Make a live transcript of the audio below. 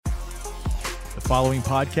The following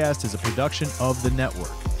podcast is a production of the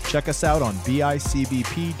network. Check us out on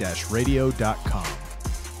bicbp-radio.com.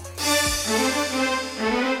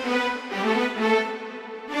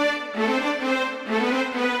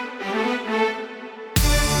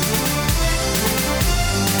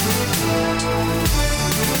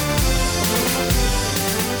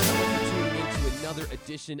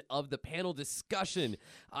 Edition of the panel discussion.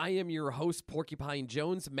 I am your host, Porcupine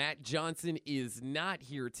Jones. Matt Johnson is not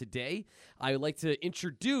here today. I would like to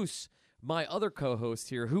introduce my other co-host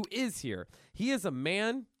here, who is here. He is a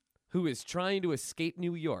man who is trying to escape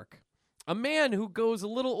New York. A man who goes a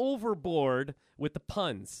little overboard with the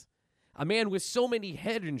puns. A man with so many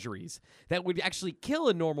head injuries that would actually kill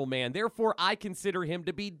a normal man. Therefore, I consider him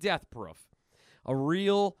to be death-proof. A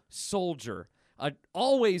real soldier.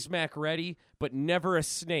 Always Mac ready, but never a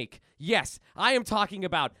snake. Yes, I am talking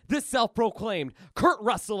about the self-proclaimed Kurt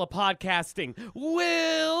Russell of podcasting,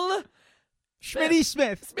 Will Schmitty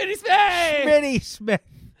Smith. Smitty Smith. Schmitty Smith.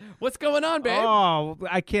 What's going on, babe? Oh,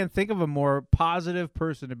 I can't think of a more positive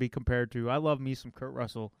person to be compared to. I love me some Kurt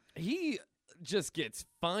Russell. He just gets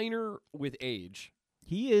finer with age.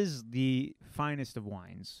 He is the finest of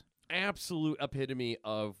wines. Absolute epitome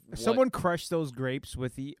of Someone crushed those grapes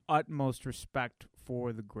with the utmost respect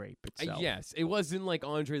for the grape itself. Yes, it wasn't like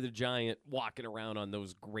Andre the Giant walking around on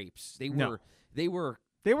those grapes. They were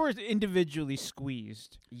individually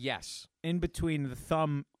squeezed. Yes. In between the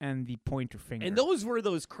thumb and the pointer finger. And those were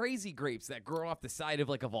those crazy grapes that grow off the side of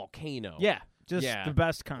like a volcano. Yeah, just the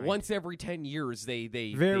best kind. Once every 10 years they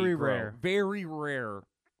very grow. rare. Very rare.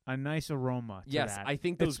 A nice aroma to yes, that. I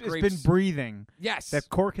think those grapes... It's been breathing. Yes. That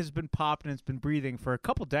cork has been popped and it's been breathing for a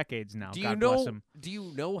couple decades now. God bless him. Do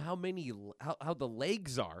you know how the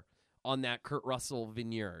legs are on that Kurt Russell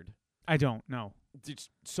vineyard? I don't know. Just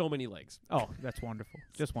so many legs. Oh, that's wonderful.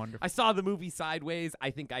 Just wonderful. I saw the movie Sideways. I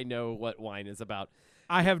think I know what wine is about.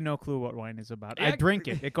 I have no clue what wine is about. I drink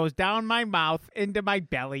it. It goes down my mouth, into my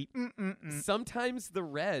belly. Sometimes the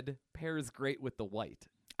red pairs great with the white.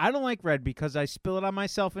 I don't like red because I spill it on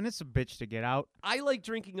myself, and it's a bitch to get out. I like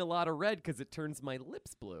drinking a lot of red because it turns my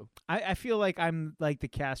lips blue. I feel like I'm like the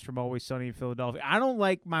cast from Always Sunny in Philadelphia. I don't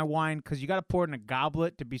like my wine because you got to pour it in a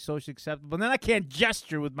goblet to be socially acceptable. And then I can't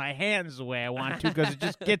gesture with my hands the way I want to because it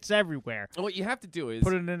just gets everywhere. What you have to do is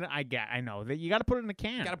put it in. I know that you got to put it in a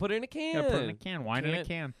can. Got to put it in a can. Got to put it in a can. Wine in a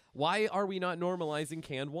can. Why are we not normalizing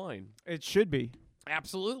canned wine? It should be.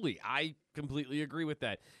 Absolutely. I completely agree with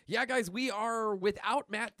that. Yeah, guys, we are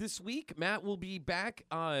without Matt this week. Matt will be back.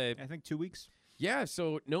 I think 2 weeks. Yeah,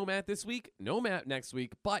 so no Matt this week, no Matt next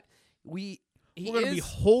week, but we're going to be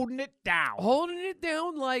holding it down. Holding it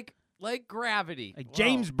down like gravity. Like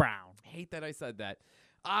James Brown. I hate that I said that.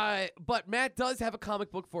 But Matt does have a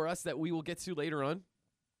comic book for us that we will get to later on.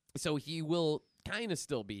 So he will kind of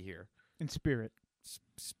still be here. In spirit.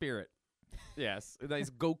 Spirit. Yes, a nice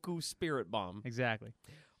Goku spirit bomb. Exactly.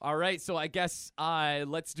 All right, so I guess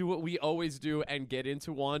let's do what we always do and get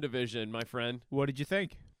into WandaVision, my friend. What did you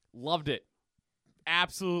think? Loved it.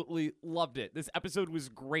 Absolutely loved it. This episode was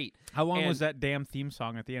great. How long was that damn theme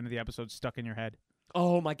song at the end of the episode stuck in your head?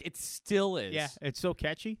 Oh, my, it still is. Yeah, it's so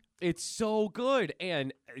catchy. It's so good,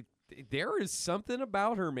 and there is something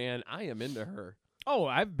about her, man. I am into her. Oh,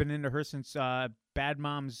 I've been into her since Bad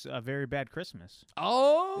Mom's Very Bad Christmas.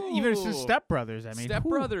 Oh, even since Step Brothers. I mean, Step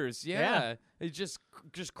Brothers. Yeah. It's just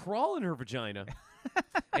crawl in her vagina.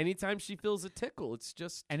 Anytime she feels a tickle, it's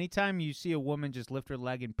just. Anytime you see a woman just lift her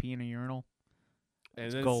leg and pee in a urinal,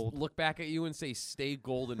 and then gold. Look back at you and say, "Stay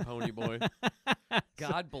golden, pony boy."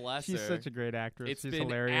 God bless her. She's such a great actress. She's been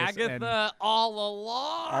hilarious. Agatha all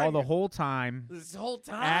along. All the whole time. This whole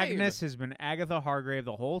time. Agnes has been Agatha Hargrave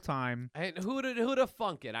the whole time. And who'da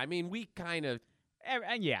funk it? I mean, we kind of.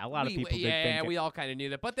 Yeah, a lot of people did think it. We all kind of knew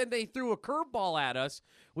that. But then they threw a curveball at us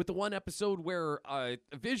with the one episode where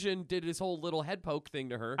Vision did his whole little head poke thing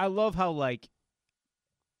to her. I love how, like,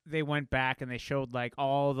 they went back and they showed, like,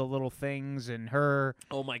 all the little things and her.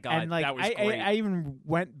 Oh, my God. And, like, that was great. I even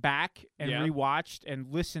went back and rewatched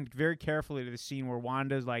and listened very carefully to the scene where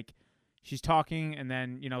Wanda's, like, she's talking and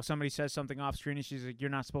then, you know, somebody says something off screen and she's like,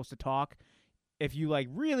 you're not supposed to talk. If you, like,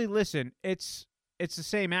 really listen, it's the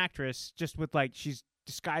same actress, just with, like, she's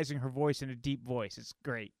disguising her voice in a deep voice. It's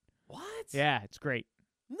great. What? Yeah, it's great.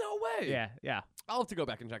 No way. Yeah. I'll have to go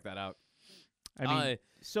back and check that out. I mean,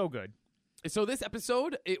 so good. So this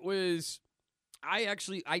episode, it was, I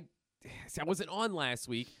wasn't on last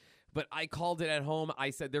week, but I called it at home.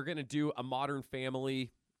 I said they're going to do a Modern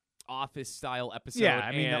Family Office-style episode. Yeah,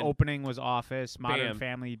 I mean, the opening was Office, Modern bam.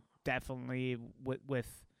 Family, definitely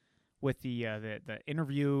with the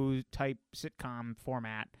interview type sitcom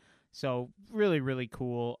format. So really, really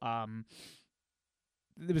cool.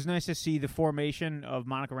 it was nice to see the formation of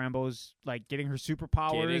Monica Rambeau's like getting her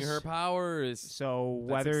superpowers. Getting her powers. So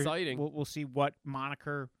That's whether exciting. we'll see what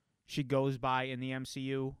moniker she goes by in the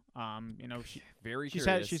MCU. You know,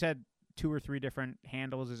 she's had 2 or 3 different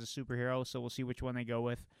handles as a superhero, so we'll see which one they go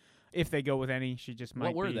with. If they go with any, she just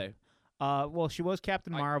might. What were they? Well, she was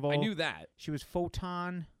Captain Marvel. I knew that. She was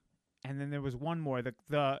Photon, and then there was one more.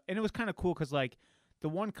 And it was kind of cool because like the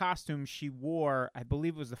one costume she wore, I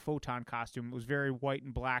believe it was the Photon costume. It was very white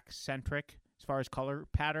and black centric as far as color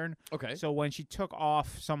pattern. Okay. So when she took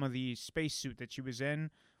off some of the spacesuit that she was in,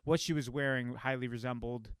 what she was wearing highly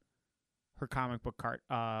resembled her comic book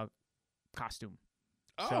costume.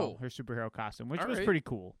 Oh. So her superhero costume, which All was right. pretty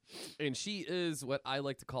cool. And she is what I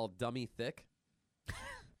like to call dummy thick.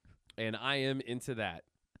 And I am into that.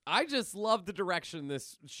 I just love the direction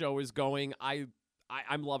this show is going.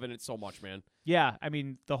 I'm loving it so much, man. Yeah, I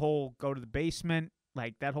mean the whole go to the basement,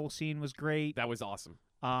 like that whole scene was great. That was awesome.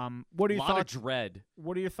 What are your A lot thoughts? of dread.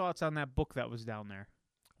 What are your thoughts on that book that was down there?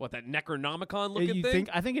 What, that Necronomicon looking You thing? think?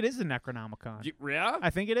 I think it is the Necronomicon. Yeah? I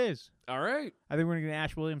think it is. All right. I think we're gonna get an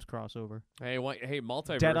Ash Williams crossover. Hey,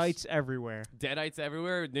 multiverse. Deadites everywhere. Deadites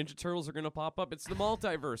everywhere. Ninja Turtles are going to pop up. It's the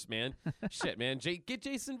multiverse, man. Shit, man. Get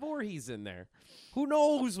Jason Voorhees in there. Who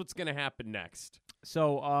knows what's going to happen next?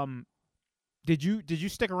 So, did you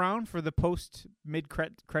stick around for the post mid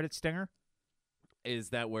credit stinger? Is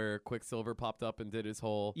that where Quicksilver popped up and did his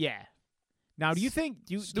whole... Yeah. Now, do you think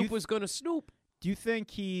Snoop was going to snoop? Do you think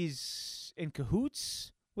he's in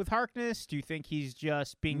cahoots with Harkness? Do you think he's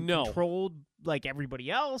just being No. controlled like everybody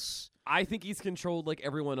else? I think he's controlled like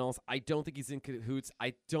everyone else. I don't think he's in cahoots.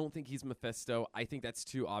 I don't think he's Mephisto. I think that's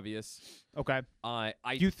too obvious. Okay. I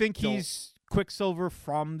Do you think don't- he's Quicksilver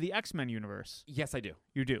from the X-Men universe? Yes, I do.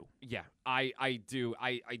 You do. Yeah, I do.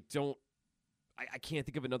 I don't. I can't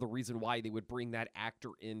think of another reason why they would bring that actor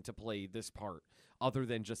in to play this part, other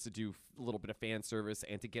than just to do a little bit of fan service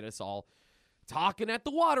and to get us all talking at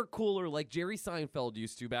the water cooler like Jerry Seinfeld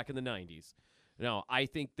used to back in the 90s. No, I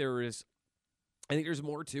think there's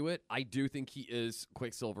more to it. I do think he is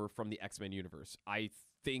Quicksilver from the X-Men universe. I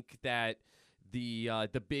think that the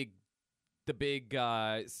big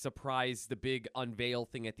surprise, the big unveil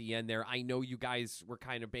thing at the end there, I know you guys were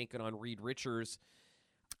kind of banking on Reed Richards.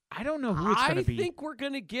 I don't know who it's going to be. I think we're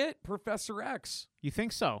going to get Professor X. You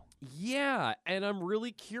think so? Yeah, and I'm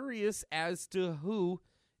really curious as to who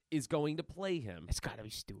is going to play him. It's got to be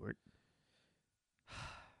Stewart.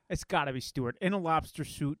 It's got to be Stewart in a lobster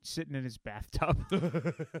suit sitting in his bathtub.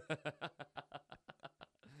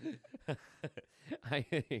 I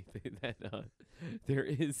hate that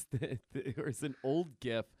there's an old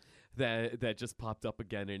GIF that just popped up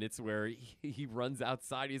again, and it's where he runs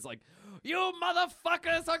outside. He's like, "You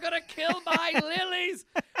motherfuckers are gonna kill my lilies!"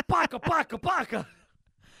 Baka baka baka.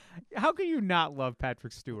 How can you not love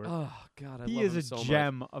Patrick Stewart? Oh God, he love is him a so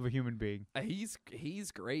gem of a human being. much.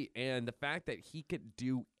 He's great, and the fact that he could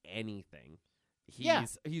do anything.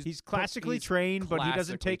 He's classically trained, but he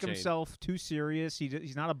doesn't classically take trained. himself too serious.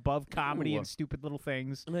 He's not above comedy Ooh. and stupid little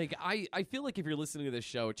things. Like I feel like if you're listening to this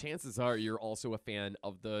show, chances are you're also a fan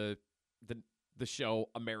of the show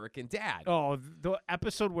American Dad. Oh, the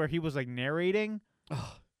episode where he was like narrating.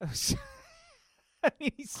 Oh. I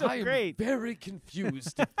mean, he's so I am great. very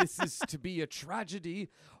confused if this is to be a tragedy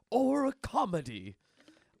or a comedy.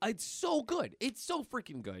 It's so good. It's so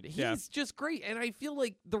freaking good. He's just great, and I feel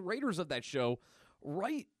like the writers of that show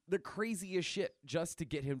write the craziest shit just to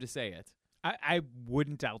get him to say it. I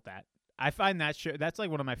wouldn't doubt that. I find that show that's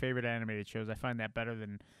like one of my favorite animated shows. I find that better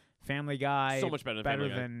than Family Guy. So much better than Family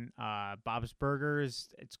Guy. than Bob's Burgers.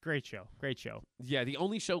 It's a great show. Great show. Yeah, the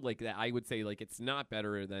only show like that I would say like it's not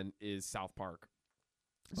better than is South Park.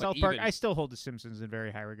 South Park, I still hold The Simpsons in very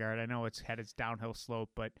high regard. I know it's had its downhill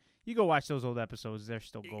slope, but you go watch those old episodes, they're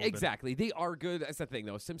still golden. Exactly. They are good. That's the thing,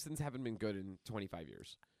 though. Simpsons haven't been good in 25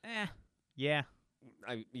 years. Yeah.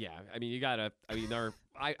 I mean, you gotta. I mean,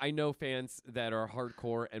 I know fans that are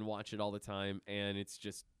hardcore and watch it all the time, and it's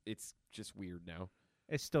just weird now.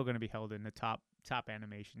 It's still going to be held in the top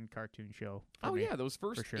animation cartoon show. For me. Yeah, those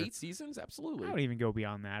first sure. 8 seasons, absolutely. I don't even go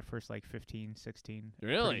beyond that. First, like 15, 16.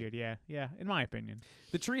 Really? Pretty good. Yeah. In my opinion,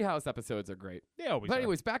 The Treehouse episodes are great. they always. But are.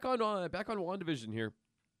 anyways, back on WandaVision here.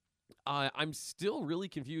 I'm still really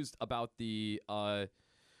confused about the what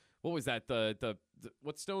was that? The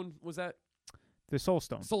what stone was that? the Soul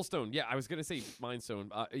Stone. Soul Stone. Yeah, I was gonna say Mind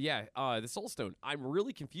Stone. The Soul Stone. I'm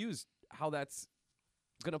really confused how that's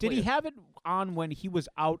gonna. Did play he it. have it on when he was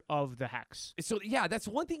out of the hex? So yeah, that's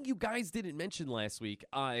one thing you guys didn't mention last week.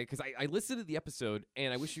 Because I listened to the episode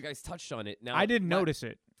and I wish you guys touched on it. Now I didn't notice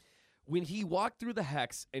it. when he walked through the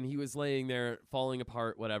hex and he was laying there falling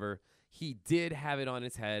apart, whatever, he did have it on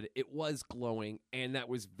his head. It was glowing, and that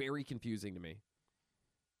was very confusing to me.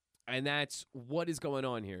 And that's what is going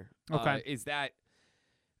on here. Okay. Is that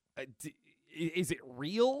is it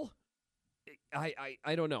real? I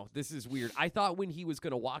don't know. This is weird. I thought when he was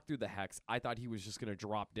going to walk through the hex, I thought he was just going to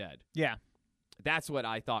drop dead. Yeah. That's what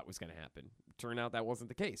I thought was going to happen. Turned out that wasn't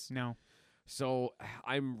the case. No. So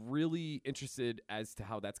I'm really interested as to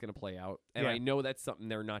how that's going to play out. And Yeah. I know that's something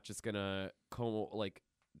they're not just going to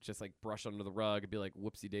just brush under the rug and be like,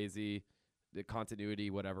 whoopsie daisy, the continuity,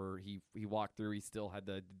 whatever. He walked through. He still had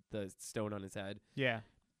the stone on his head. Yeah.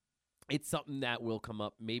 It's something that will come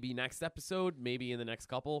up maybe next episode, maybe in the next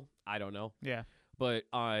couple. I don't know. Yeah. But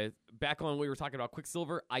back on what we were talking about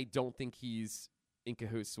Quicksilver, I don't think he's in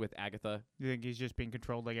cahoots with Agatha. You think he's just being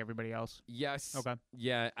controlled like everybody else? Yes. Okay.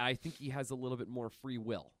 Yeah, I think he has a little bit more free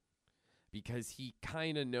will because he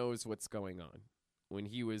kind of knows what's going on. When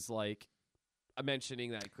he was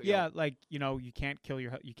mentioning that, Yeah, you can't kill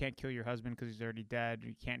your husband because he's already dead.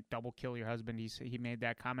 You can't double kill your husband. He made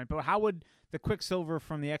that comment. But how would the Quicksilver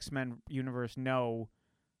from the X-Men universe know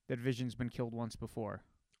that Vision's been killed once before?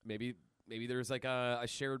 Maybe there's a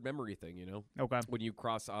shared memory thing, you know? Okay. When you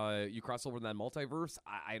cross over in that multiverse,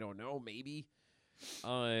 I don't know, maybe.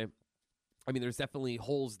 There's definitely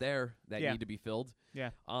holes there that need to be filled.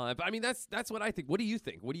 Yeah. But that's what I think. What do you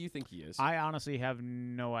think? What do you think he is? I honestly have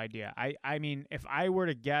no idea. I mean, if I were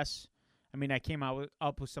to guess, I came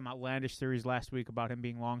up with some outlandish theories last week about him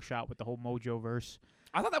being long shot with the whole Mojo verse.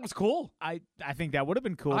 I thought that was cool. I think that would have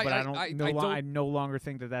been cool, but I no longer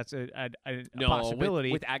think that that's a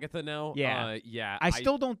possibility. With Agatha now, yeah. I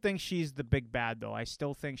still don't think she's the big bad, though. I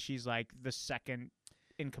still think she's like the second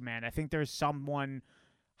in command. I think there's someone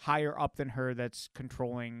higher up than her that's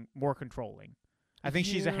more controlling. I think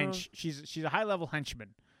she's a high level henchman.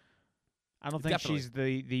 I don't think she's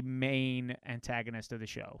the main antagonist of the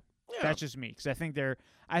show. Yeah. That's just me, because I think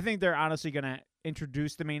they're honestly going to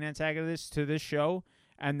introduce the main antagonist to this show,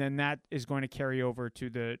 and then that is going to carry over to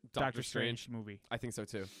the Doctor Strange movie. I think so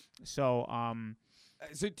too. So,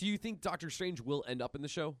 so do you think Doctor Strange will end up in the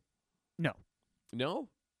show? No. No?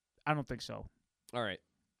 I don't think so. All right.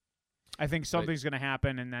 I think something's going to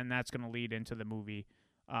happen, and then that's going to lead into the movie.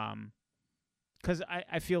 Because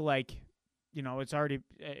I feel like, it's already,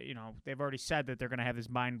 they've already said that they're going to have this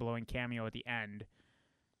mind-blowing cameo at the end.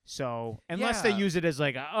 So, unless they use it as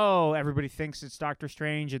everybody thinks it's Doctor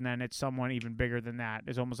Strange, and then it's someone even bigger than that.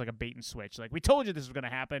 It's almost like a bait and switch. Like, we told you this was going to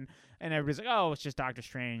happen, and everybody's like, oh, it's just Doctor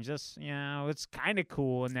Strange. This, it's kind of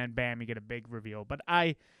cool, and then, bam, you get a big reveal. But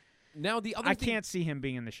I can't see him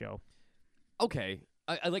being in the show. Okay.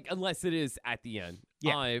 Unless it is at the end.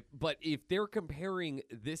 Yeah. But if they're comparing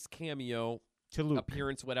this cameo to Luke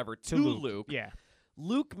appearance, whatever, to Luke. Yeah.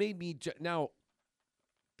 Luke made me now.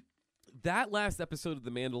 That last episode of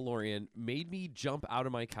The Mandalorian made me jump out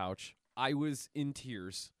of my couch. I was in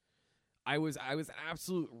tears. I was an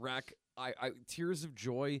absolute wreck. I tears of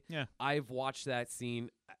joy. Yeah. I've watched that scene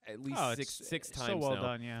at least six times so well now.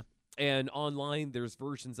 done, yeah. And online, there's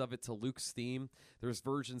versions of it to Luke's theme. There's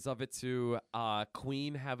versions of it to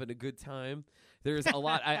Queen having a good time. There's a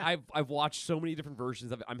lot. I've watched so many different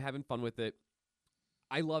versions of it. I'm having fun with it.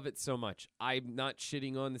 I love it so much. I'm not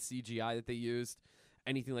shitting on the CGI that they used,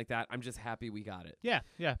 anything like that. I'm just happy we got it. Yeah,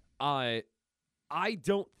 yeah. I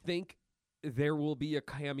don't think there will be a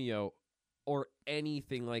cameo or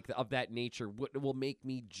anything of that nature will make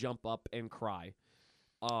me jump up and cry.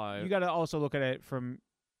 You got to also look at it from.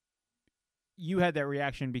 You had that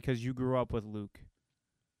reaction because you grew up with Luke.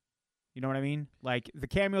 You know what I mean? Like, the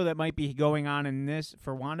cameo that might be going on in this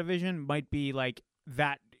for WandaVision might be,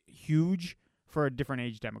 that huge for a different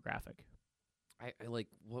age demographic. I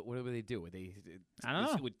what would they do? Would they? I don't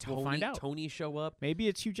know. Would We'll find out. Tony show up? Maybe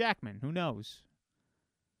it's Hugh Jackman. Who knows?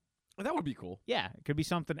 That would be cool. Yeah, it could be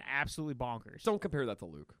something absolutely bonkers. Don't compare that to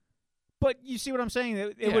Luke. But you see what I'm saying?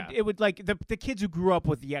 It would the kids who grew up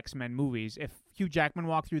with the X-Men movies, if Hugh Jackman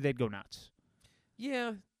walked through, they'd go nuts.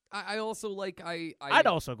 Yeah, I also I'd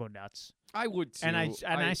also go nuts. I would too. And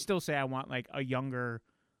I still say I want a younger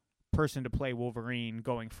person to play Wolverine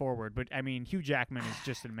going forward. But Hugh Jackman is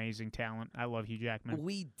just an amazing talent. I love Hugh Jackman.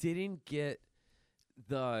 We didn't get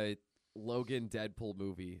the Logan Deadpool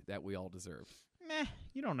movie that we all deserved. Meh,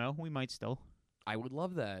 you don't know. We might still. I would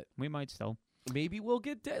love that. We might still. Maybe we'll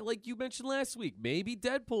get like you mentioned last week. Maybe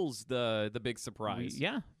Deadpool's the big surprise.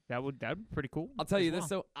 That would be pretty cool. I'll tell you this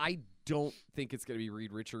though, I don't think it's going to be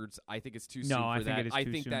Reed Richards. I think it's too soon for I think that. it is I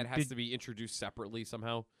too think soon. that has to be introduced separately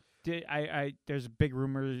somehow. There's big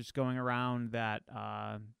rumors going around that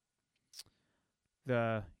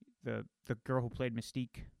the girl who played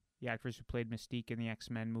Mystique the actress who played Mystique in the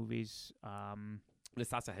X-Men movies.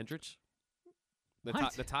 Natasha Hendrich?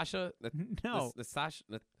 What? Natasha? No. Natasha?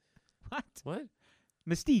 What? What?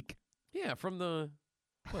 Mystique. Yeah, from the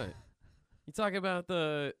what? You talking about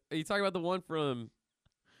the? Are you talking about the one from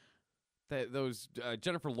those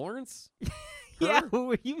Jennifer Lawrence? Yeah,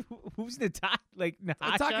 who's Natasha? Like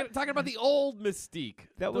Natasha? I'm talking about the old Mystique.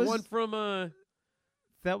 That the was one from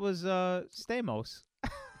That was Stamos.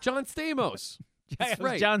 John Stamos. Yeah, That's it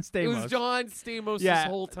was right. John Stamos. It was John Stamos Yeah. this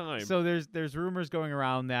whole time. So there's rumors going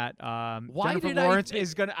around that Why Jennifer did I Lawrence think-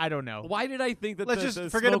 is gonna. I don't know. Why did I think that? Let's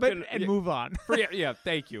just forget about it and move on. Yeah,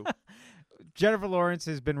 thank you. Jennifer Lawrence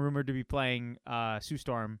has been rumored to be playing Sue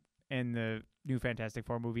Storm in the new Fantastic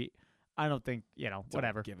Four movie. I don't think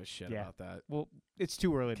whatever. Don't give a shit Yeah. about that. Well, it's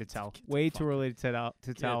too early to tell. get the Way fuck too early to tell.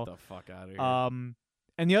 Get the fuck out of here.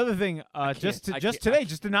 And the other thing, I just can't- today,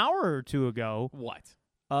 just an hour or two ago, What?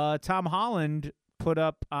 Tom Holland put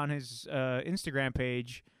up on his Instagram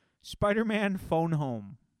page Spider-Man Phone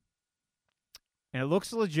Home, and it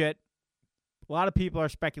looks legit. A lot of people are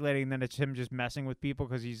speculating that it's him just messing with people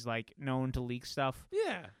because he's like known to leak stuff.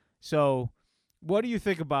 Yeah. So, what do you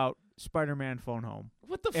think about Spider-Man Phone Home?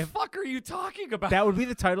 What the fuck are you talking about? That would be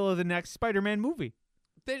the title of the next Spider-Man movie.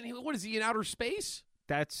 Then what is he in outer space?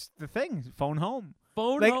 That's the thing. Phone Home.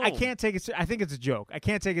 Phone Like home. I can't take it. I think it's a joke. I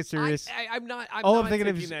can't take it serious. I'm not. I'm All not I'm thinking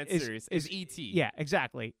of taking that is serious. is E.T. Yeah,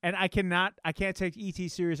 exactly. And I can't take E.T.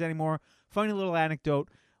 serious anymore. Funny little anecdote.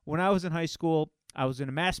 When I was in high school, I was in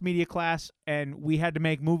a mass media class, and we had to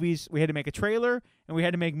make movies. We had to make a trailer, and we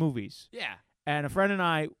had to make movies. Yeah. And a friend and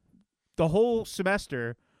I, the whole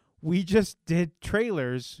semester, we just did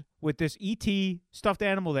trailers with this E.T. stuffed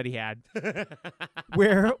animal that he had.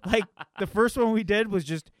 Where, like, the first one we did was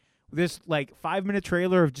just this, like, 5-minute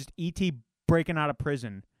trailer of just E.T. breaking out of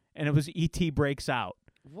prison. And it was E.T. breaks out.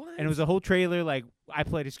 What? And it was a whole trailer. Like, I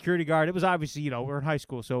played a security guard. It was obviously, we're in high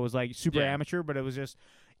school, so it was, like, super amateur. But it was just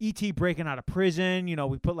E.T. breaking out of prison.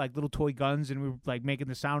 We put, like, little toy guns, and we were, like, making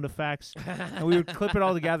the sound effects. And we would clip it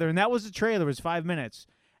all together. And that was the trailer. It was 5 minutes.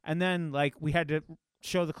 And then, like, we had to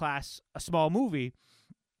show the class a small movie.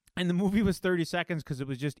 And the movie was 30 seconds because it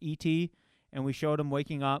was just E.T., and we showed him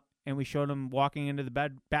waking up, and we showed him walking into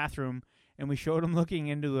the bathroom, and we showed him looking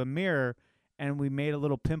into a mirror, and we made a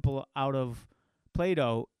little pimple out of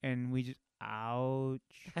Play-Doh, and we just, ouch.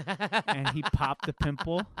 And he popped the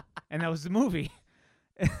pimple, and that was the movie.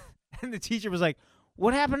 And the teacher was like,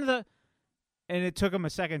 what happened to the... And it took him a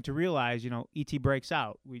second to realize, E.T. breaks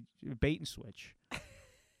out. We bait and switch.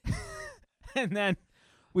 And then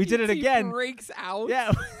we did it again. Breaks out.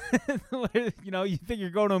 Yeah. You think you're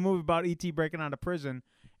going to a movie about E.T. breaking out of prison,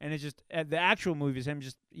 and it's just the actual movie is him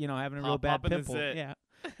just having a real bad popping the pimple. zit. Yeah.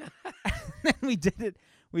 Then we did it.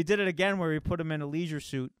 We did it again where we put him in a leisure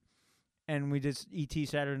suit, and we did E.T.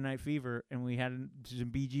 Saturday Night Fever, and we had some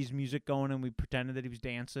Bee Gees music going, and we pretended that he was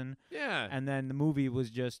dancing. Yeah. And then the movie was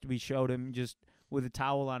just we showed him just with a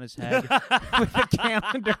towel on his head with a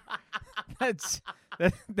calendar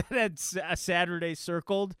that had a Saturday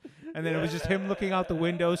circled, and then it was just him looking out the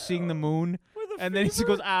window, seeing the moon, and then he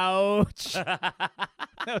goes, "Ouch!"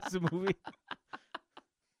 That was the movie.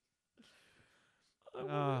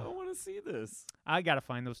 I want to see this. I gotta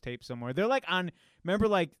find those tapes somewhere. They're like on. Remember,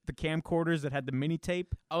 like the camcorders that had the mini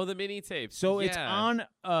tape. Oh, the mini tape. So yeah. it's on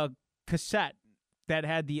a cassette that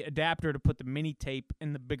had the adapter to put the mini tape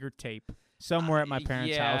in the bigger tape. Somewhere at my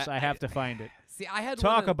parents' house. I have to find it. See, I had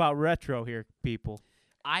Talk about retro here, people.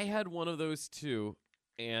 I had one of those too,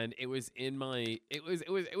 and it was in my. It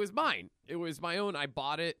was mine. It was my own. I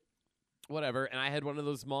bought it, whatever. And I had one of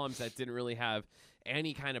those moms that didn't really have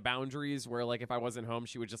any kind of boundaries. Where like if I wasn't home,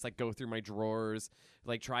 she would just like go through my drawers,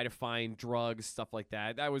 like try to find drugs, stuff like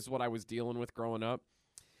that. That was what I was dealing with growing up.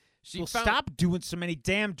 Stop doing so many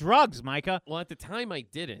damn drugs, Micah. Well, at the time, I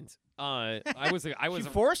didn't. I was. She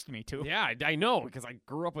forced me to. Yeah, I know because I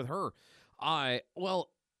grew up with her. Well,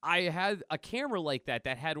 I had a camera like that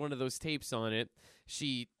had one of those tapes on it.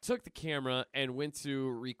 She took the camera and went to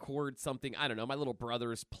record something. I don't know, my little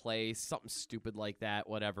brother's play, something stupid like that,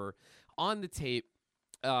 whatever. On the tape,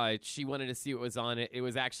 she wanted to see what was on it. It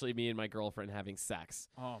was actually me and my girlfriend having sex.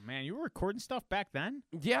 Oh man, you were recording stuff back then?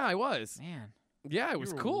 Yeah, I was. Man. Yeah, it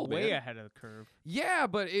was cool, way man. ahead of the curve. Yeah,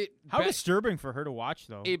 but How disturbing for her to watch,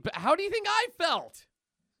 though. How do you think I felt?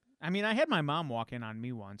 I mean, I had my mom walk in on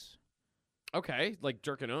me once. Okay, like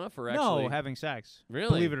jerking off or actually? No, having sex. Really?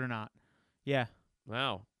 Believe it or not. Yeah.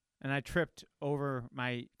 Wow. And I tripped over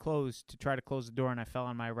my clothes to try to close the door, and I fell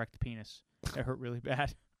on my erect penis. It hurt really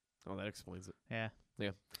bad. Oh, that explains it. Yeah.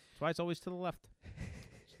 Yeah. That's why it's always to the left.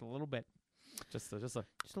 Just a little bit. Just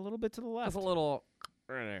a little bit to the left. Just a little.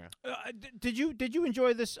 Did you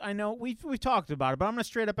enjoy this? I know we've talked about it, but I'm gonna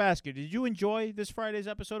straight up ask you: did you enjoy this Friday's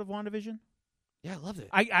episode of WandaVision? Yeah, I loved it.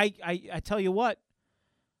 I tell you what,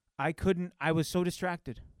 I couldn't. I was so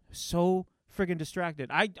distracted, so friggin' distracted.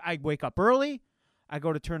 I wake up early. I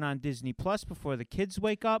go to turn on Disney Plus before the kids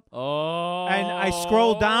wake up. Oh, and I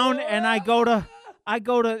scroll down and I go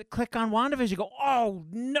to click on WandaVision. Go, oh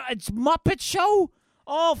no, it's Muppet Show.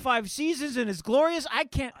 All 5 seasons and it's glorious. I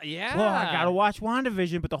can't. Yeah. Well, I gotta watch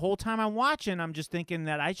WandaVision, but the whole time I'm watching, I'm just thinking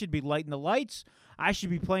that I should be lighting the lights. I should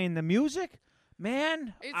be playing the music.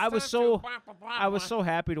 Man, I was so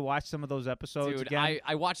happy to watch some of those episodes. Dude, again.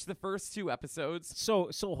 I watched the first 2 episodes. So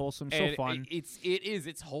wholesome, so and fun.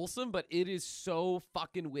 It's wholesome, but it is so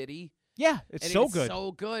fucking witty. Yeah, it's so good.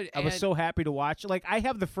 So good. I was so happy to watch. Like, I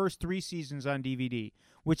have the first 3 seasons on DVD,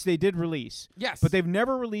 which they did release. Yes. But they've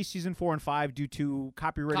never released season 4 and 5 due to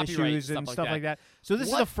copyright issues and stuff like that. So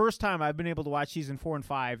this is the first time I've been able to watch season 4 and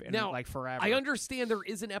 5 in like forever. I understand there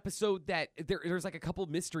is an episode that there's like a couple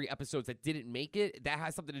mystery episodes that didn't make it. That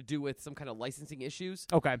has something to do with some kind of licensing issues.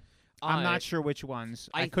 Okay. I'm not sure which ones.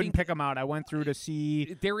 I couldn't pick them out. I went through to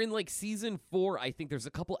see. They're in like season 4. I think there's a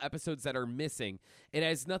couple episodes that are missing. It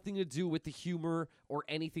has nothing to do with the humor or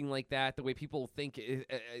anything like that. The way people think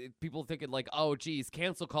it like, oh, geez,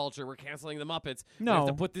 cancel culture. We're canceling the Muppets. No. We have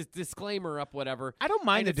to put this disclaimer up, whatever. I don't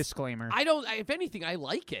mind the disclaimer. I don't. If anything, I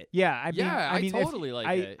like it. Yeah, I mean, totally like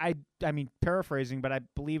it. I mean, paraphrasing, but I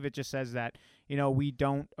believe it just says that we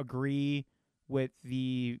don't agree with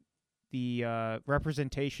the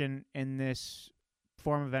representation in this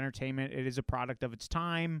form of entertainment. It is a product of its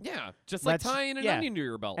time. Yeah, just like tying an onion to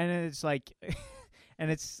your belt. And it's like,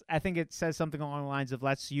 I think it says something along the lines of,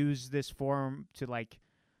 let's use this form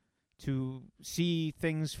to see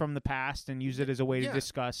things from the past and use it as a way to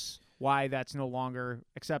discuss why that's no longer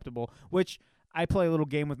acceptable, which I play a little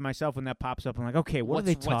game with myself when that pops up. I'm like, okay, what are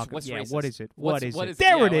they talking about? Yeah, what is it? What is it?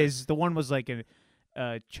 There it is. The one was like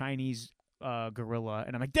a Chinese gorilla,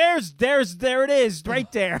 and I'm like, there it is,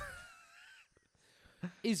 right there.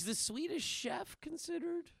 Is the Swedish Chef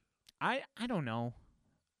considered? I don't know.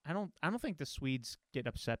 I don't think the Swedes get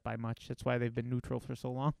upset by much. That's why they've been neutral for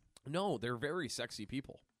so long. No, they're very sexy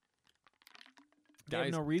people. They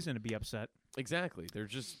have no reason to be upset. Exactly. They're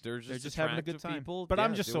just having a good time. People. But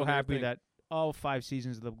I'm just so happy that all 5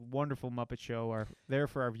 seasons of the wonderful Muppet Show are there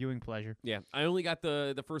for our viewing pleasure. Yeah, I only got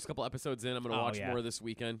the first couple episodes in. I'm going to watch more this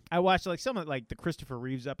weekend. I watched some of the Christopher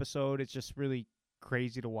Reeves episode. It's just really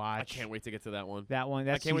crazy to watch. I can't wait to get to that one. That's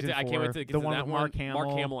I can't wait to get the to one that with Mark Hamill.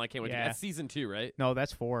 Mark Hamill, I can't wait to. That's season 2, right? No,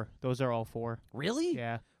 that's 4. Those are all 4. Really?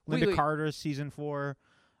 Yeah. Linda Carter's season 4.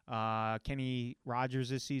 Kenny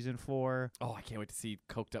Rogers is season 4. Oh, I can't wait to see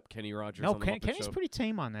coked up Kenny Rogers. No, on the Muppet Kenny's Show. pretty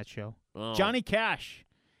tame on that show. Oh. Johnny Cash.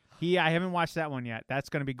 I haven't watched that one yet. That's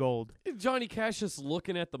going to be gold. Johnny Cash just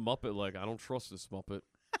looking at the Muppet like, I don't trust this Muppet.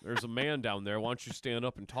 There's a man down there. Why don't you stand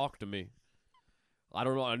up and talk to me? I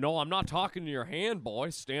don't know. No, I'm not talking to your hand,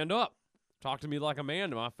 boy. Stand up. Talk to me like a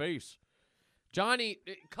man to my face. Johnny,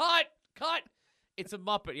 cut. It's a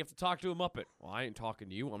Muppet. You have to talk to a Muppet. Well, I ain't talking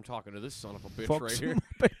to you. I'm talking to this son of a bitch right here.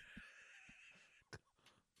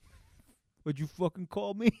 Would you fucking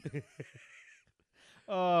call me?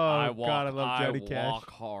 Oh, God, I love Johnny Cash. I walk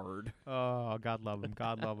hard. Oh, God love him.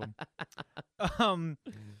 God love him.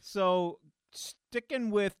 So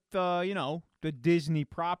sticking with, the Disney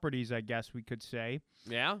properties, I guess we could say.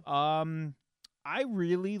 Yeah? I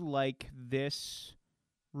really like this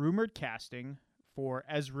rumored casting for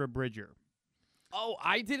Ezra Bridger. Oh,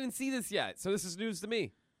 I didn't see this yet, so this is news to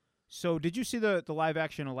me. So did you see the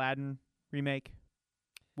live-action Aladdin remake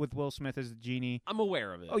with Will Smith as the genie? I'm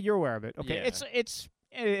aware of it. Oh, you're aware of it. Okay. Yeah.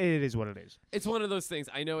 It is what it is. It's one of those things.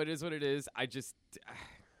 I know it is what it is. I just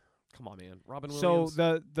come on, man. Robin Williams.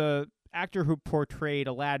 So the actor who portrayed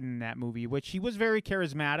Aladdin in that movie, which he was very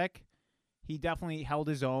charismatic. He definitely held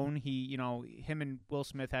his own. Him and Will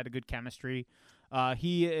Smith had a good chemistry.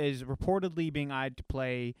 He is reportedly being eyed to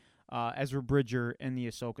play Ezra Bridger in the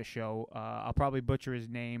Ahsoka show. I'll probably butcher his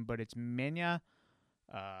name, but it's Menya.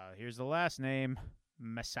 Here's the last name,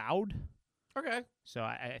 Masoud. Okay. So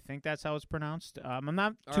I think that's how it's pronounced. I'm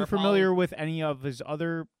not too familiar with any of his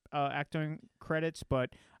other acting credits, but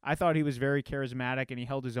I thought he was very charismatic, and he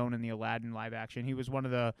held his own in the Aladdin live action. He was one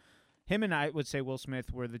of the... Him and I would say Will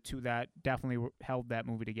Smith were the two that definitely held that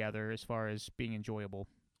movie together as far as being enjoyable.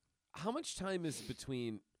 How much time is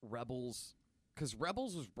between Rebels? Because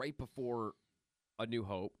Rebels was right before A New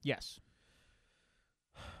Hope. Yes.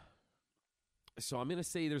 So I'm going to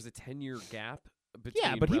say there's a 10-year gap between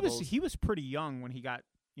Yeah, but Rebels. he was pretty young when he got,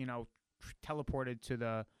 teleported to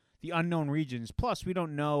the the unknown regions. Plus, we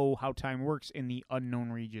don't know how time works in the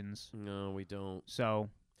unknown regions. No, we don't. So,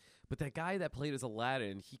 but that guy that played as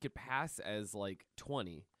Aladdin, he could pass as like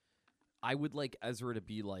 20. I would like Ezra to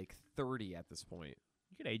be like 30 at this point.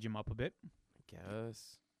 you could age him up a bit. I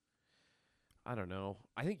guess. I don't know.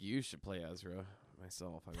 I think you should play Ezra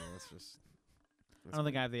myself. I mean, that's just. I don't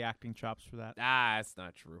think I have the acting chops for that. That's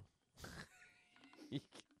not true.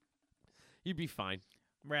 You'd be fine.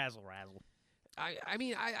 Razzle, razzle. I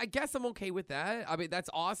mean, I guess I'm okay with that. I mean, that's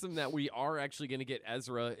awesome that we are actually going to get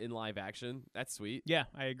Ezra in live action. That's sweet. Yeah,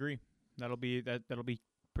 I agree. That'll be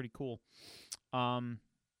pretty cool. And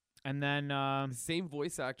then Same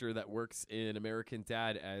voice actor that works in American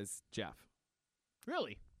Dad as Jeff.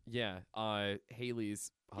 really, Yeah,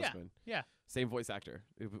 Haley's husband. yeah, Same voice actor.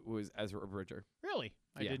 It was Ezra Bridger. really,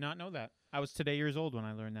 I Yeah. did not know that. I was today years old when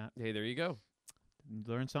I learned that. Hey, there you go.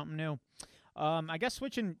 Learned something new. I guess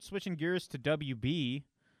switching gears to WB,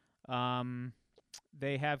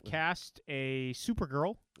 they have cast a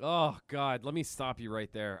Supergirl. Oh, God. Let me stop you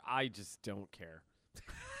right there. I just don't care.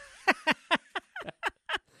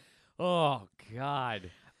 Oh, God.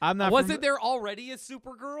 I'm not. Wasn't there already a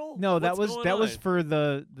Supergirl? No, that What's was going was on? for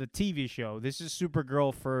the TV show. This is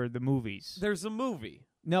Supergirl for the movies. There's a movie.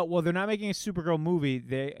 No, well, they're not making a Supergirl movie.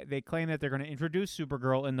 They claim that they're going to introduce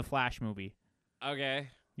Supergirl in the Flash movie. Okay.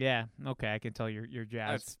 Yeah, okay, I can tell you're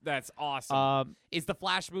jazzed. That's awesome. Um, Is the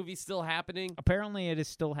Flash movie still happening? apparently, it is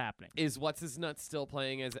still happening. Is What's His Nuts still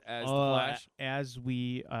playing as the Flash? As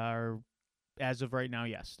we are, as of right now,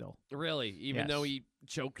 yes, still. Really? Even Yes. though he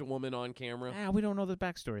choked a woman on camera? We don't know the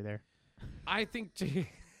backstory there. I think.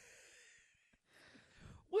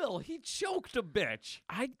 Will, he choked a bitch.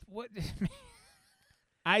 What?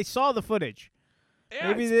 I saw the footage. Yeah,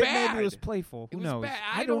 maybe it's maybe bad. it was playful. It Who was knows? bad.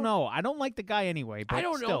 I don't know. I don't like the guy anyway. But I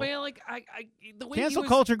don't still. know, man. Like the way Cancel he was,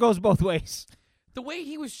 culture goes both ways. the way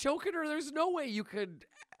he was choking her, there's no way you could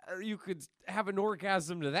have an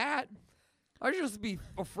orgasm to that. I'd just be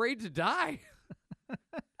afraid to die.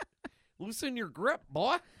 Loosen your grip,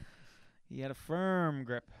 boy. He had a firm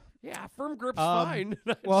grip. Yeah, firm grip's Um, fine.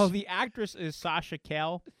 Well, the actress is Sasha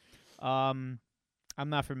Cal. I'm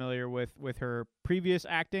not familiar with her previous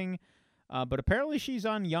acting, but apparently she's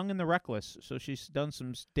on Young and the Reckless, so she's done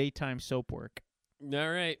some daytime soap work. All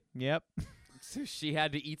right. Yep. So she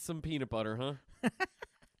had to eat some peanut butter, huh?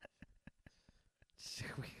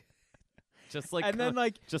 Just like And then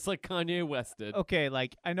just like Kanye West did. okay,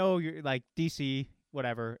 like I know you're like DC,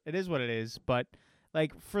 whatever. It is what it is, but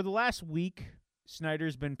like for the last week,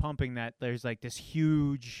 Snyder's been pumping that there's like this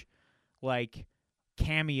huge like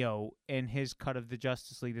cameo in his cut of the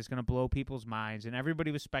Justice League that's going to blow people's minds, and everybody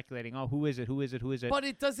was speculating, "Oh, who is it? Who is it? Who is it?" But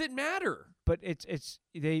it doesn't matter. But it's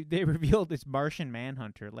they revealed it's Martian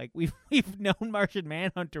Manhunter. Like we've known Martian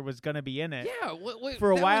Manhunter was going to be in it. Yeah,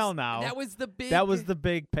 For a that while was- now. That was the big. That was the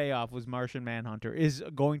big payoff. Was Martian Manhunter is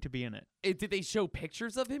going to be in it. Did they show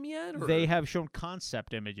pictures of him yet? Or? They have shown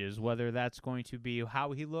concept images. Whether that's going to be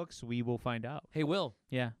how he looks, we will find out. Hey, Will.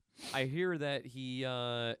 Yeah, I hear that he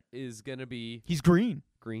is gonna be he's green.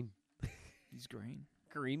 green. He's green.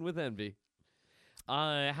 Green with envy.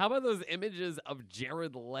 How about those images of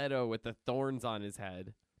Jared Leto with the thorns on his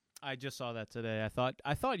head? I just saw that today.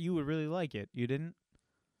 I thought you would really like it. You didn't?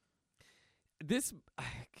 This,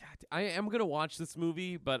 God, I am gonna watch this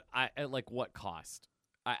movie, but at like what cost?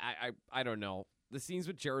 I don't know. The scenes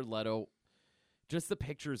with Jared Leto, just the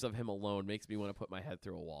pictures of him alone makes me want to put my head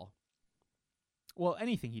through a wall. Well,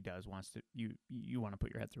 anything he does wants to you want to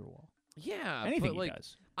put your head through a wall. Yeah, Anything but, he like,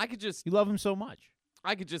 does. I could just You love him so much.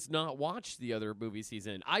 not watch the other movies he's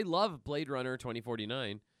in. I love Blade Runner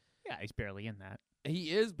 2049. Yeah, he's barely in that.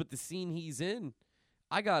 He is, but the scene he's in,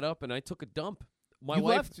 I got up and I took a dump. My You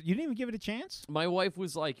wife, left. You didn't even give it a chance. my wife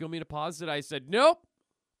was like, "You want me to pause it?" I said, "Nope.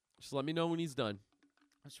 Just let me know when he's done."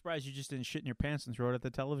 I'm surprised you just didn't shit in your pants and throw it at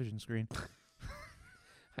the television screen.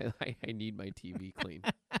 I need my TV clean.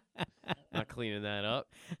 Not cleaning that up.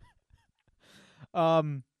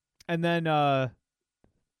 And then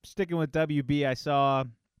sticking with WB, I saw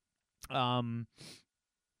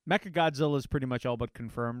Mechagodzilla is pretty much all but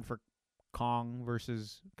confirmed for Kong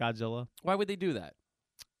versus Godzilla. Why would they do that?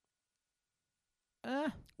 Eh,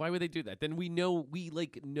 Why would they do that? Then we know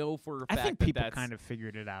for a I fact think that people that's, kind of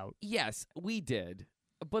figured it out. Yes, we did.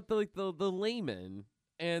 But the laymen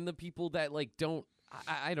and the people that like don't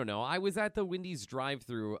I don't know. I was at the Wendy's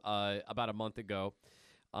drive-thru about a month ago.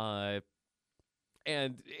 And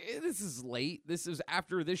this is late. This is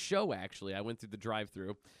after this show, actually. I went through the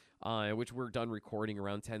drive-thru, which we're done recording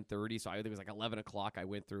around 10:30. So I think it was like 11 o'clock I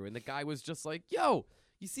went through. And the guy was just like, "Yo,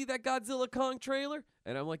 you see that Godzilla Kong trailer?"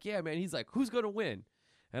 And I'm like, "Yeah, man." He's like, "Who's going to win?"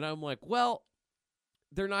 And I'm like, "Well,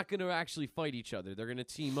 they're not going to actually fight each other. They're going to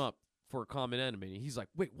team up for a common enemy. And he's like,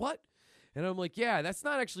 wait, what? And I'm like, yeah, that's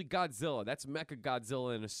not actually Godzilla. That's Mecha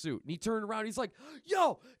Godzilla in a suit. And he turned around. He's like,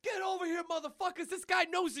 yo, get over here, motherfuckers. This guy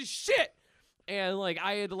knows his shit. And, like,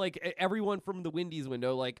 I had, like, everyone from the Wendy's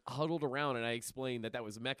window, like, huddled around. And I explained that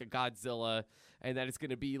was Mecha Godzilla and that it's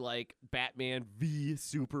going to be, like, Batman v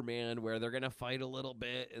Superman, where they're going to fight a little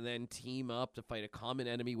bit and then team up to fight a common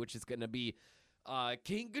enemy, which is going to be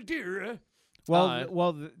King Ghidorah.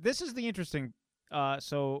 Well, this is the interesting.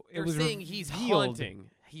 So it was saying he's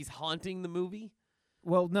haunting. He's haunting the movie.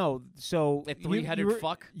 Well, no. So a three-headed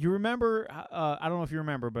fuck. You remember? I don't know if you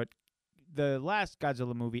remember, but the last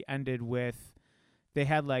Godzilla movie ended with it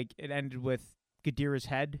ended with Ghidorah's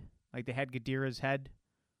head. Like they had Ghidorah's head,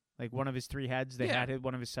 like one of his 3 heads. They had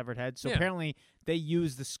one of his severed heads. So apparently they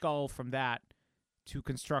used the skull from that to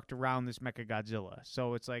construct around this Mecha Godzilla.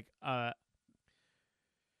 So it's like,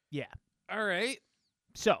 yeah. All right.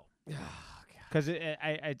 So. Because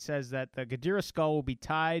it says that the Ghidorah skull will be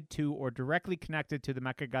tied to or directly connected to the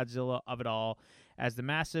Mechagodzilla of it all, as the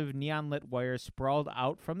massive neon-lit wires sprawled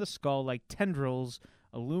out from the skull like tendrils,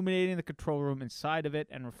 illuminating the control room inside of it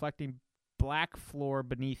and reflecting black floor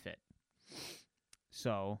beneath it.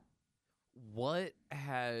 So, what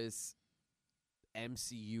has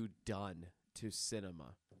MCU done to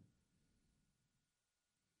cinema?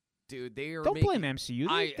 Dude, don't blame MCU.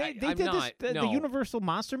 They did not, this. The Universal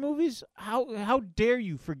monster movies. How dare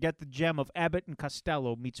you forget the gem of Abbott and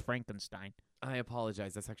Costello meets Frankenstein? I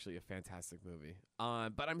apologize. That's actually a fantastic movie.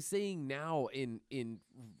 But I'm saying now in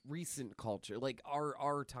recent culture, like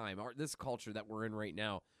our time, this culture that we're in right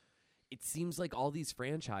now, it seems like all these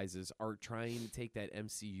franchises are trying to take that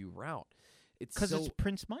MCU route. It's because it's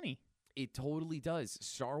Prince money. It totally does.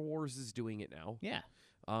 Star Wars is doing it now. Yeah.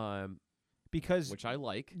 Because which I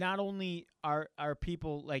like. Not only are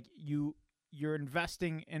people like you're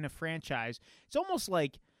investing in a franchise. It's almost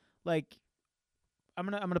like I'm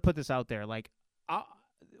gonna put this out there. Like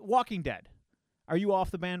Walking Dead. Are you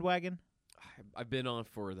off the bandwagon? I've been on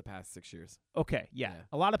for the past 6 years. Okay, yeah.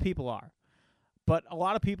 A lot of people are. But a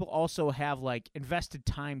lot of people also have, like, invested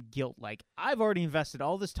time guilt. Like, I've already invested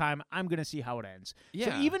all this time. I'm going to see how it ends.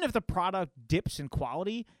 Yeah. So even if the product dips in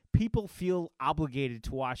quality, people feel obligated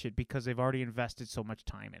to watch it because they've already invested so much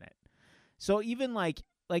time in it. So even, like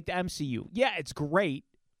the MCU, yeah, it's great,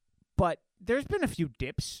 but there's been a few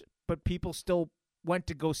dips, but people still went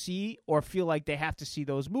to go see or feel like they have to see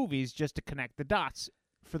those movies just to connect the dots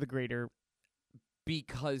for the greater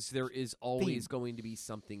because there is always going to be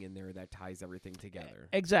something in there that ties everything together.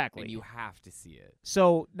 Exactly. And you have to see it.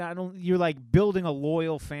 So not only you're like building a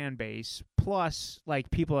loyal fan base, plus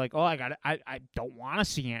like people are like, oh, I don't want to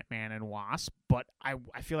see Ant-Man and Wasp, but I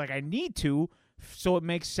feel like I need to, so it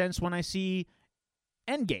makes sense when I see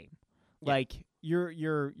Endgame. Yeah. Like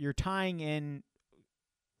you're tying in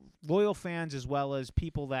loyal fans as well as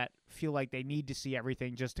people that feel like they need to see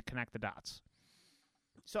everything just to connect the dots.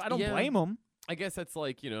 So I don't blame them. I guess that's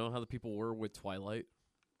like, how the people were with Twilight.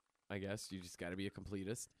 I guess you just got to be a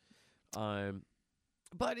completist.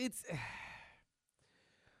 But it's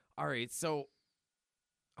all right. So,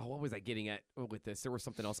 what was I getting at with this? There was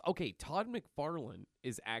something else. Okay, Todd McFarlane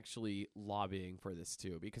is actually lobbying for this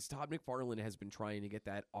too, because Todd McFarlane has been trying to get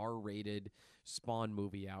that R-rated Spawn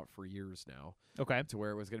movie out for years now. Okay, to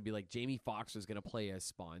where it was going to be like Jamie Foxx was going to play as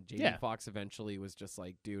Spawn. Jamie Foxx eventually was just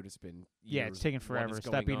like, dude, it's been years. It's taking forever.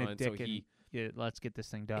 Stop being a dick and let's get this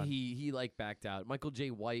thing done. He like backed out. Michael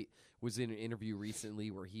J. White was in an interview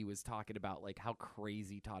recently where he was talking about like how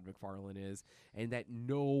crazy Todd McFarlane is and that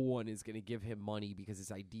no one is going to give him money because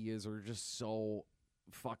his ideas are just so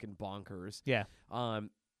fucking bonkers. Yeah. And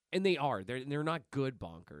they are. They're not good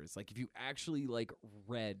bonkers. Like if you actually like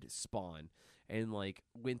read Spawn and like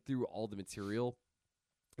went through all the material,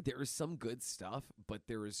 there is some good stuff, but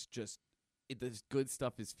there is just this good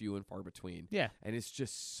stuff is few and far between. Yeah. And it's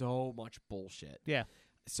just so much bullshit. Yeah.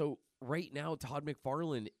 So right now, Todd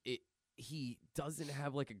McFarlane, he doesn't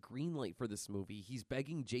have like a green light for this movie. He's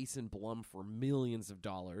begging Jason Blum for millions of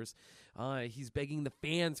dollars. He's begging the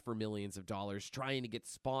fans for millions of dollars, trying to get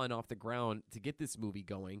Spawn off the ground to get this movie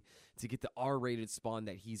going, to get the R-rated Spawn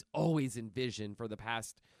that he's always envisioned for the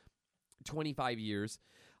past 25 years,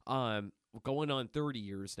 going on 30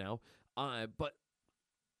 years now. But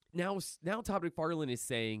now Todd McFarlane is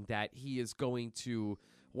saying that he is going to,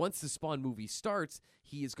 once the Spawn movie starts,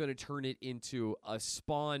 he is going to turn it into a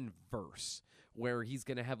Spawn verse where he's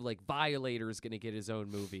going to have like Violator's going to get his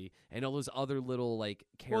own movie and all those other little like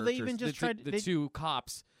characters. Well, they even just tried the two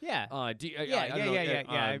cops. Yeah. I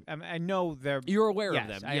know they're. You're aware of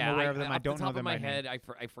them. I am aware of them. I don't know them off the top of my head.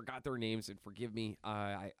 I forgot their names and forgive me.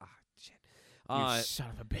 Shit. You son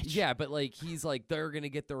of a bitch. Yeah, but like he's like they're gonna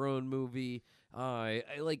get their own movie.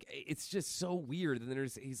 Like it's just so weird. And then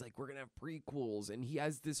he's like, we're gonna have prequels, and he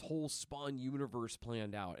has this whole Spawn universe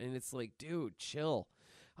planned out, and it's like, dude, chill.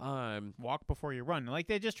 Walk before you run. Like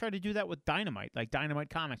they just tried to do that with Dynamite, like Dynamite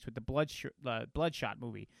Comics with the Bloodshot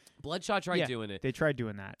movie. Bloodshot tried doing it. They tried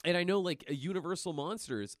doing that, and I know like Universal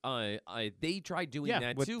Monsters. They tried doing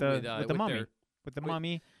that with too with the Mummy. With the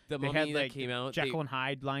Mummy, the they Mummy had, that like, came out. Jekyll and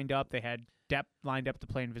Hyde lined up. They had Depp lined up to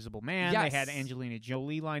play Invisible Man. Yes. They had Angelina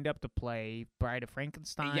Jolie lined up to play Bride of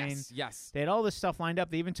Frankenstein. Yes. They had all this stuff lined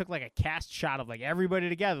up. They even took like a cast shot of like everybody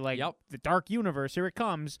together, like the Dark Universe. Here it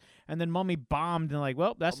comes, and then Mummy bombed, and like,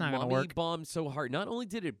 well, that's not going to work. Mummy bombed so hard. Not only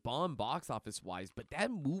did it bomb box office wise, but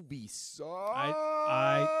that movie sucked.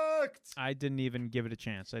 I didn't even give it a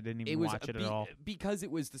chance. I didn't even watch it at all because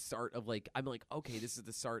it was the start of like I'm like, okay, this is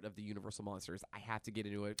the start of the Universal Monsters. I have to get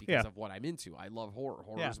into it because of what I'm into. I love horror.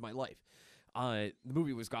 Horror is my life. The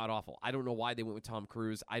movie was god awful. I don't know why they went with Tom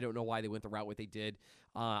Cruise. I don't know why they went the route what they did.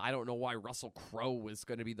 I don't know why Russell Crowe was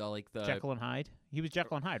going to be the Jekyll and Hyde. He was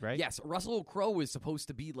Jekyll and Hyde, right? Yes, Russell Crowe was supposed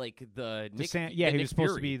to be like the Nick. He was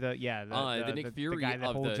supposed to be the Nick Fury, the guy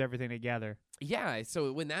that holds everything together. Yeah,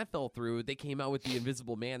 so when that fell through, they came out with the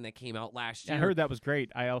Invisible Man that came out last year. I heard that was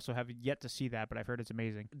great. I also have yet to see that, but I've heard it's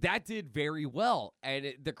amazing. That did very well,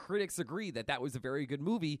 and the critics agree that was a very good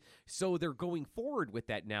movie. So they're going forward with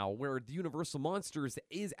that now, where the Universal Monsters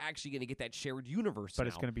is actually going to get that shared universe. But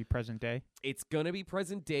it's going to be present day. It's going to be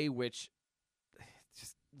present day, which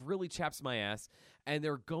just really chaps my ass. And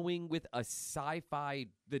they're going with a sci-fi.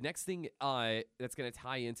 The next thing that's going to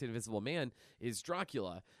tie into Invisible Man is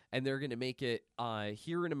Dracula, and they're going to make it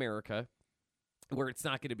here in America, where it's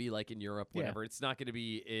not going to be like in Europe, whatever. Yeah. It's not going to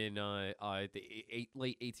be in the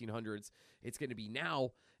late 1800s. It's going to be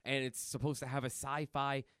now, and it's supposed to have a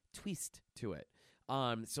sci-fi twist to it.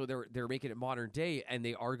 So they're making it modern day, and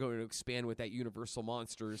they are going to expand with that Universal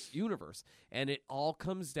Monsters universe, and it all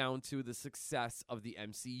comes down to the success of the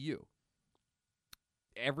MCU.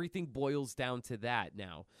 Everything boils down to that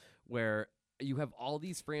now, where you have all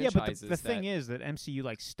these franchises. Yeah, but the thing is that MCU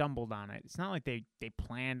like stumbled on it. It's not like they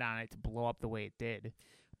planned on it to blow up the way it did.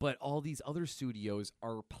 But all these other studios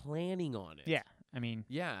are planning on it. Yeah, I mean,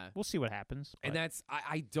 we'll see what happens. And that's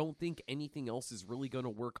I don't think anything else is really going to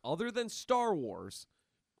work other than Star Wars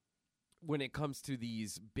when it comes to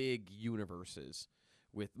these big universes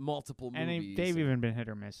with multiple movies. And they've even been hit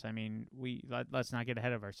or miss. I mean, let's not get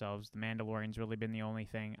ahead of ourselves. The Mandalorian's really been the only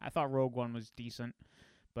thing. I thought Rogue One was decent,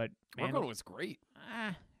 but Rogue One was great.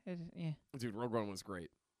 Yeah. Dude, Rogue One was great.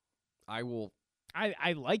 I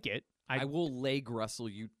like it. I will leg wrestle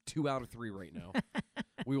you 2 out of 3 right now.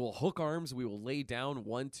 We will hook arms. We will lay down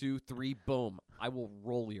 1, 2, 3. Boom. I will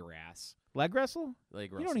roll your ass. Leg wrestle?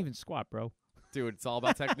 Leg wrestle. You don't even squat, bro. Dude, it's all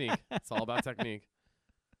about technique. It's all about technique.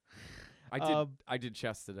 I did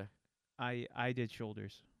chest today. I did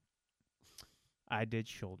shoulders.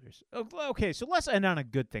 Okay, so let's end on a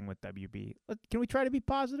good thing with WB. Can we try to be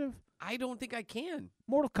positive? I don't think I can.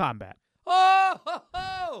 Mortal Kombat. Oh, ho,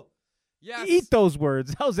 ho! Yes. Eat those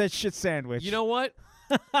words. How's that shit sandwich? You know what?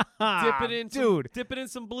 Dip it in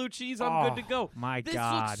some blue cheese. I'm good to go. My this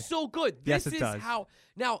God. This looks so good. Yes, this it is does. how.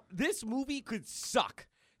 Now, this movie could suck.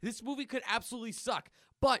 This movie could absolutely suck.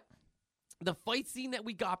 But the fight scene that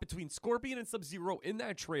we got between Scorpion and Sub-Zero in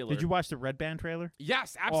that trailer. Did you watch the Red Band trailer?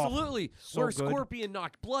 Yes, absolutely. So where good. Scorpion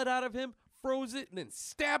knocked blood out of him, froze it, and then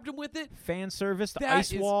stabbed him with it. Fan service, the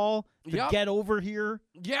ice wall, the get over here.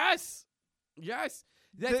 Yes.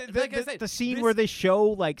 Like I said, the scene where they show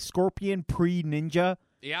like Scorpion pre-ninja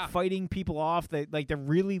fighting people off. They're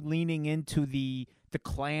really leaning into the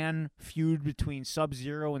clan feud between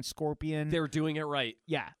Sub-Zero and Scorpion. They're doing it right.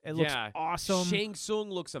 Yeah, it looks awesome. Shang Tsung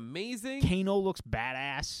looks amazing. Kano looks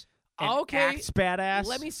badass. Okay. Acts badass.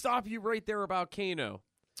 Let me stop you right there about Kano.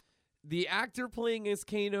 The actor playing as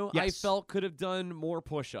Kano, I felt could have done more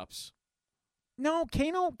push-ups. No,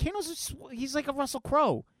 he's like a Russell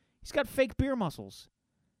Crowe. He's got fake beer muscles.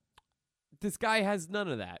 This guy has none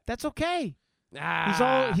of that. That's okay.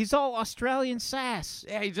 He's all Australian sass.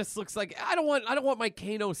 Yeah, he just looks like I don't want my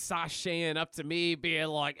Kano sashaying up to me, being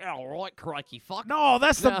like, "Oh, right, crikey, fuck." No,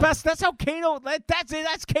 that's the best. That's how Kano. That's it.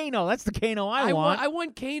 That's Kano. That's the Kano I want. I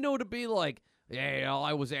want Kano to be like, "Yeah,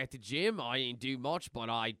 I was at the gym. I didn't do much, but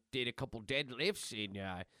I did a couple deadlifts and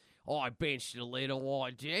I benched a little. I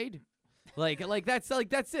did." Like that's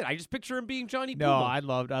it. I just picture him being Johnny Puma. No, I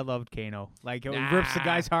loved Kano. Like he rips the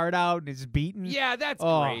guy's heart out and is beaten. Yeah, that's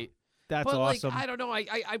great. That's but awesome. I don't know.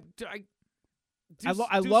 I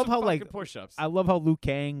love how push-ups. I love how Liu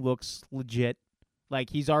Kang looks legit.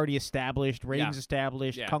 Like he's already established. Raiden's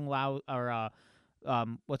established. Yeah. Kung Lao or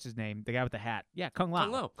what's his name? The guy with the hat. Yeah, Kung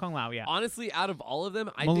Lao. Kung Lao. Yeah. Honestly, out of all of them,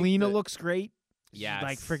 I Melina think looks great. Yes.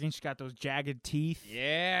 Like freaking, she's got those jagged teeth.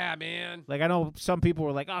 Yeah, man. Like I know some people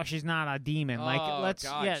were like, "Oh, she's not a demon." Like let's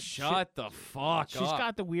God, shut the fuck She's up.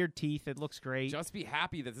 got the weird teeth. It looks great. Just be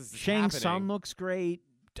happy that this is Shang happening. Tsung looks great.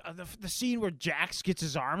 The scene where Jax gets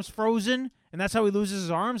his arms frozen and that's how he loses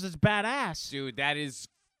his arms. It's badass. Dude, that is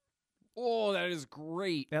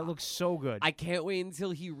great. That looks so good. I can't wait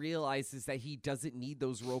until he realizes that he doesn't need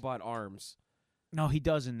those robot arms. No, he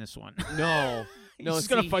does in this one. No. He's No, just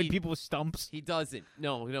gonna see, fight people with stumps He doesn't.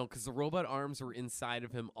 No, because the robot arms were inside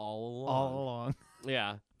of him all along. all along.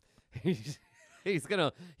 Yeah. he's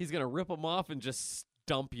gonna rip them off and just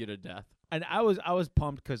stump you to death. And I was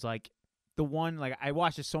pumped because like the one, like I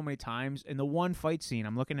watched it so many times, and the one fight scene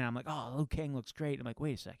I'm looking at, I'm like, oh, Liu Kang looks great. I'm like,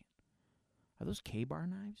 wait a second, are those K-bar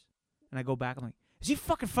knives? And I go back, I'm like, is he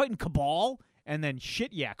fucking fighting Cabal? And then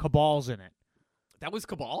shit, yeah, Cabal's in it. That was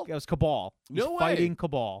Cabal? It was Cabal. He's No way. fighting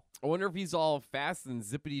Cabal. I wonder if he's all fast and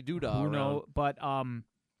zippity-doo-dah Who around. knows? But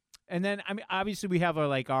and then I mean, obviously we have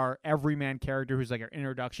our everyman character who's like our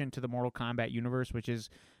introduction to the Mortal Kombat universe, which is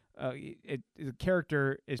the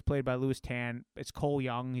character is played by Louis Tan. It's Cole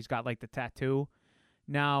Young. He's got like the tattoo.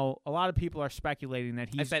 Now a lot of people are speculating that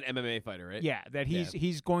he's that MMA fighter, right? Yeah, that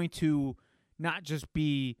he's going to not just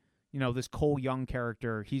be this Cole Young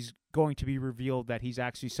character. He's going to be revealed that he's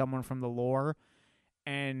actually someone from the lore.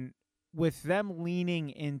 And with them leaning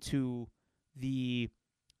into the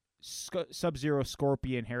Sub-Zero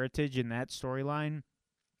Scorpion heritage in that storyline,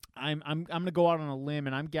 I'm going to go out on a limb,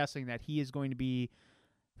 and I'm guessing that he is going to be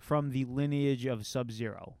from the lineage of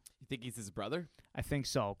Sub-Zero. You think he's his brother? I think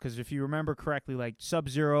so, because if you remember correctly, like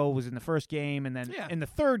Sub-Zero was in the first game, and then in the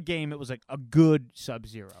third game, it was like a good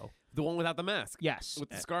Sub-Zero. The one without the mask? Yes. With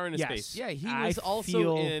the scar in his yes. face? Yeah, he I was also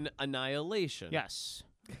feel- in Annihilation. Yes.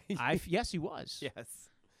 Yes, he was. Yes.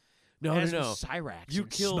 No, As no. was Cyrax You and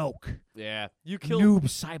killed- Smoke. Yeah. You killed Noob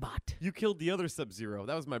Saibot. You killed the other Sub-Zero.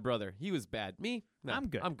 That was my brother. He was bad. Me? No, I'm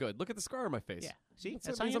good. I'm good. Look at the scar on my face. Yeah. See, That's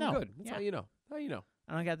that's how how you I'm know. good. That's Yeah. how you know. How you know?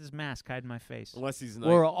 I don't got this mask hiding my face. Unless he's not.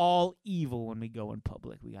 We're all evil when we go in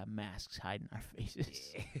public. We got masks hiding our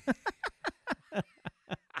faces.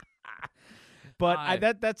 But I'm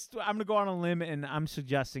gonna go on a limb, and I'm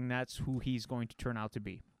suggesting that's who he's going to turn out to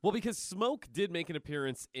be. Well, because Smoke did make an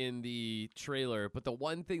appearance in the trailer, but the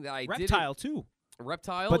one thing that I Reptile too.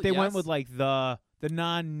 Reptile, But they went yes. with like the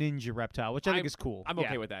non-ninja reptile, which I think is cool. I'm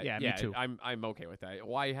okay with that. Yeah, me too. I'm okay with that.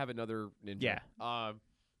 Why have another ninja? Yeah.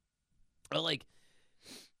 But like,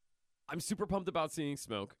 I'm super pumped about seeing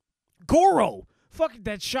Smoke. Goro, fuck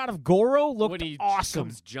that shot of Goro looked when he awesome.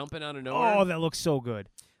 comes jumping out of nowhere. Oh, that looks so good.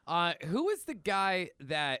 Who is the guy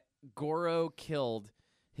that Goro killed?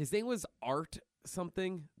 His name was Art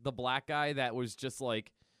something. The black guy that was just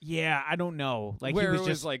like, Yeah, I don't know. Like where he was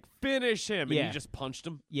it just like finish him, and Yeah. he just punched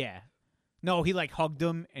him. yeah. No, he like hugged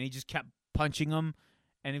him and he just kept punching him,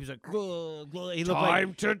 and he was like, "Glug, glug." He looked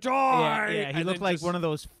like to die. yeah. He looked like one of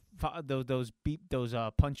those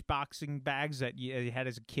punch boxing bags that you had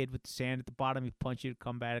as a kid with the sand at the bottom. He punch you to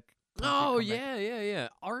come back. Oh yeah.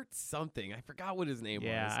 Art something. I forgot what his name was.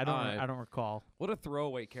 Yeah, I don't recall. What a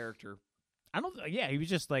throwaway character. Yeah, he was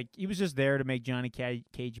just there to make Johnny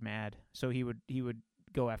Cage mad, so he would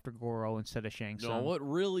go after Goro instead of Shang Tsung. No, what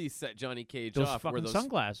really set Johnny Cage Those off were fucking those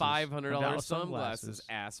sunglasses. $500 sunglasses. sunglasses,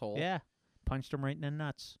 asshole. Yeah, punched him right in the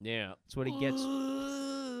nuts. Yeah. That's what he gets.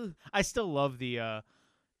 I still love the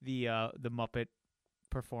Muppet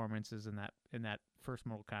performances in that first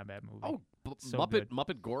Mortal Kombat movie. Oh, So Muppet good.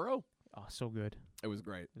 Muppet Goro? Oh, so good. It was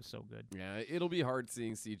great. It was so good. Yeah, it'll be hard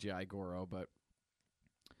seeing CGI Goro, but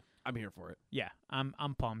I'm here for it. Yeah, I'm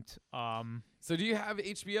pumped. So do you have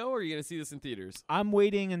HBO, or are you going to see this in theaters? I'm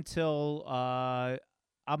waiting until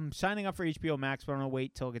I'm signing up for HBO Max, but I'm gonna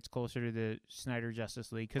wait till it gets closer to the Snyder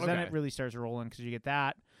Justice League, because then Okay. it really starts rolling. Because you get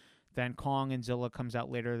that, then Kong and Zilla comes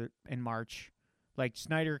out later in March. Like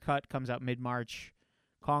Snyder Cut comes out mid-March,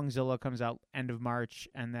 Kongzilla comes out end of March,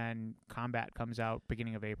 and then Combat comes out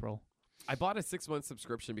beginning of April. I bought a 6-month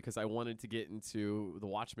subscription because I wanted to get into the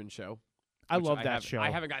Watchmen show. I which love that have- show.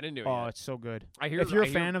 I haven't gotten into it Oh, yet. it's so good. I hear If you're a I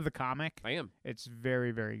hear- fan of the comic, I am. it's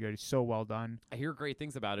very, very good. It's so well done. I hear great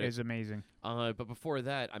things about it. It's amazing. But before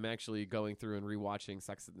that, I'm actually going through and rewatching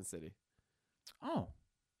Sex and the City. Oh.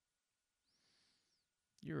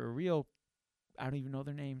 You're a real... I don't even know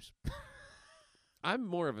their names. I'm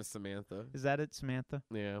more of a Samantha. Is that it, Samantha?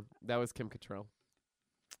 Yeah, that was Kim Cattrall.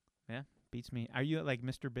 Beats me. Are you like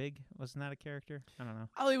Mr. Big? Wasn't that a character? I don't know.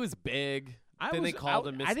 Oh, he was big. Then they called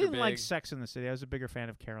him Mr. I didn't like Big. Sex in the City. I was a bigger fan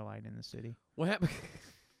of Caroline in the City. What happened?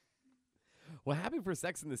 What happened for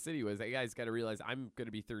Sex in the City was, you guys got to realize I'm going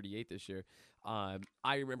to be 38 this year. I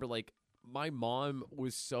remember, like, my mom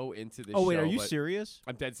was so into this show. Oh, wait, are you serious?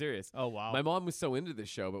 I'm dead serious. Oh, wow. My mom was so into this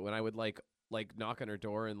show, but when I would, like knock on her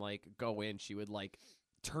door and, like, go in, she would, like,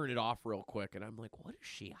 turn it off real quick. And I'm like, what is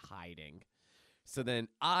she hiding? So then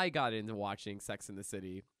I got into watching Sex in the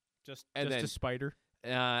City. Just then, a spider?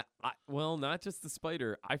 Well, not just the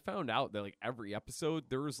spider. I found out that, like, every episode,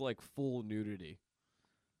 there was, like, full nudity.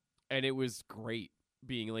 And it was great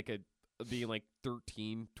being like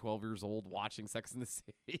 13, 12 years old watching Sex in the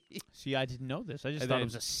City. See, I didn't know this. I just thought it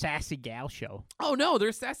was a sassy gal show. Oh, no,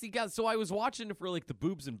 there's sassy gals. So I was watching for, like, the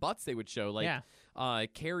boobs and butts they would show.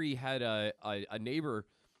 Like, Carrie had a neighbor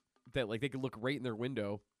that, like, they could look right in their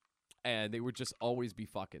window, and they would just always be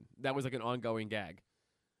fucking. That was, like, an ongoing gag.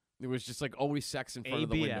 It was just, like, always sex in front of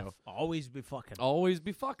the window. Always be fucking. Always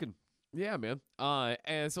be fucking. Yeah, man.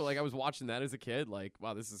 And so, like, I was watching that as a kid, like,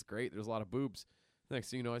 wow, this is great. There's a lot of boobs. Next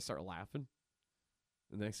thing you know, I start laughing.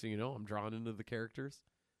 The next thing you know, I'm drawn into the characters.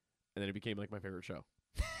 And then it became, like, my favorite show.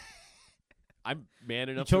 I'm man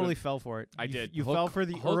enough You totally fell for it. I did. You fell for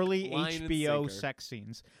the early HBO sex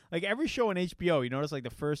scenes. Like, every show on HBO, you notice, like, the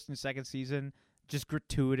first and second season, just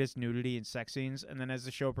gratuitous nudity and sex scenes. And then as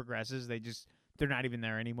the show progresses, they're not even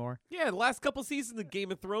there anymore. Yeah, the last couple seasons of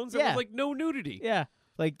Game of Thrones, there was, like, no nudity. Yeah.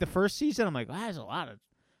 Like, the first season, I'm like, there's a lot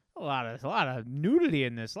of nudity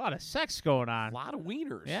in this, a lot of sex going on, A lot of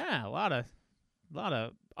wieners. Yeah, a lot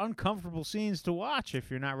of uncomfortable scenes to watch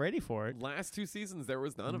if you're not ready for it. Last 2 seasons, there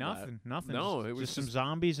was none of that. Nothing. No, it was just some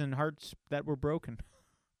zombies and hearts that were broken.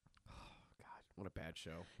 Oh God, what a bad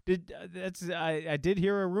show. I did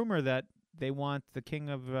hear a rumor that they want the king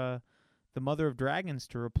of the Mother of Dragons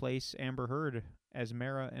to replace Amber Heard as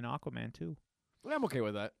Mera in Aquaman 2. I'm okay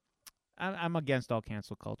with that. I'm against all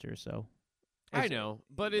cancel culture, so I know,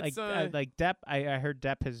 but it's like Depp. I heard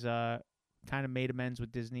Depp has kind of made amends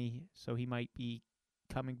with Disney, so he might be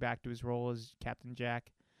coming back to his role as Captain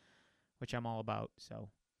Jack, which I'm all about. So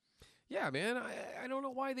yeah, man, I don't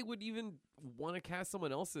know why they would even want to cast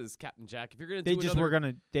someone else as Captain Jack if you're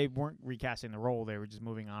gonna. They weren't recasting the role; they were just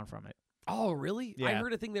moving on from it. Oh, really? Yeah. I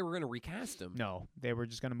heard a thing they were going to recast him. No, they were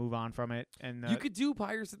just going to move on from it. And you could do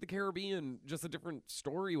Pirates of the Caribbean, just a different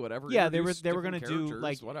story, whatever. Yeah, they were going to do,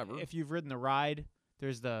 like, whatever. If you've ridden the ride,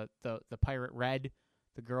 there's the Pirate Red,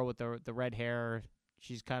 the girl with the red hair.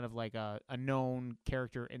 She's kind of like a known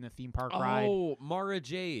character in the theme park ride. Oh, Mara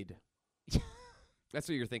Jade. That's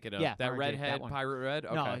what you're thinking of. Yeah, that Mara redhead Jade, that Pirate Red.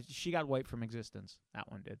 Okay. No, she got wiped from existence. That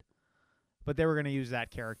one did. But they were going to use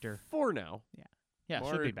that character for now. Yeah. Yeah,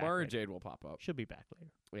 she'll be back. Mara later. Jade will pop up. She'll be back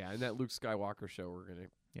later. Yeah, and that Luke Skywalker show we're gonna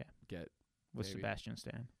get with maybe. Sebastian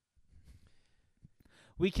Stan.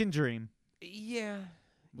 We can dream. Yeah,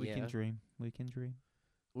 we can dream. We can dream.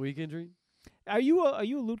 We can dream. Are you a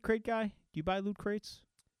Loot Crate guy? Do you buy Loot Crates?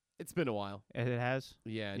 It's been a while. It has.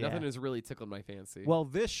 Yeah, nothing has really tickled my fancy. Well,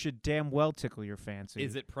 this should damn well tickle your fancy.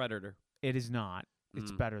 Is it Predator? It is not.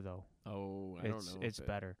 It's better though. Oh, I don't know. It's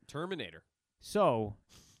better. Terminator. So.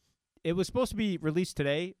 It was supposed to be released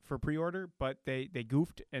today for pre-order, but they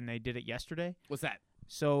goofed and they did it yesterday. What's that?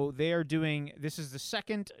 So they are doing, this is the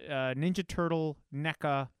second Ninja Turtle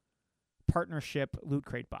NECA partnership Loot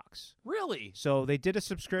Crate box. Really? So they did a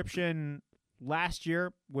subscription last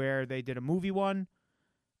year where they did a movie one,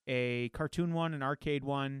 a cartoon one, an arcade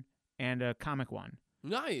one, and a comic one.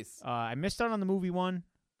 Nice. I missed out on the movie one,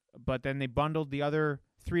 but then they bundled the other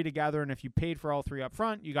 3 together, and if you paid for all 3 up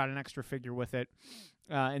front, you got an extra figure with it.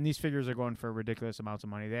 And these figures are going for ridiculous amounts of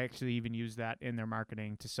money. They actually even use that in their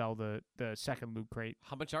marketing to sell the second Loot Crate.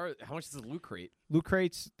 How much is the Loot Crate? Loot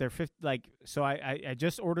Crates, they're 50. Like, so I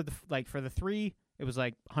just ordered for the 3, it was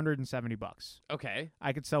like $170. Okay.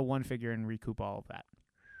 I could sell one figure and recoup all of that.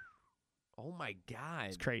 Oh my God,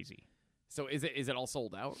 it's crazy. So is it all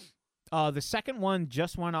sold out? The second one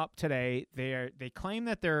just went up today. They claim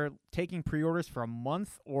that they're taking pre-orders for a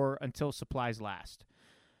month or until supplies last.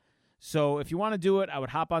 So if you want to do it, I would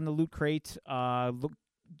hop on the Loot Crate,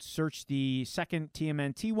 search the second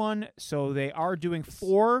TMNT one. So they are doing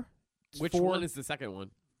 4. Which one is the second one?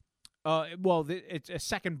 Well, it's a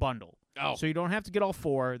second bundle. Oh. So you don't have to get all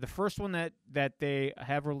 4. The first one that they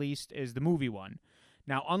have released is the movie one.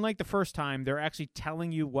 Now, unlike the first time, they're actually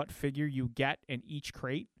telling you what figure you get in each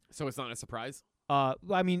crate. So it's not a surprise? I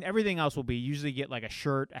mean, everything else will be. You usually get like a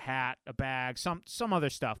shirt, a hat, a bag, some other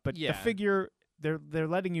stuff. But the figure... They're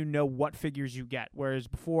letting you know what figures you get, whereas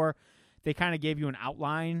before they kind of gave you an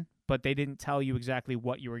outline, but they didn't tell you exactly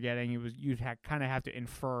what you were getting. You'd kind of have to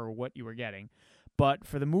infer what you were getting. But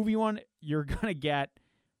for the movie one, you're gonna get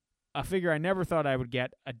a figure I never thought I would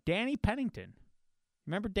get: a Danny Pennington.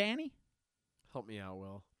 Remember Danny? Help me out,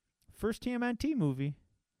 Will. First TMNT movie.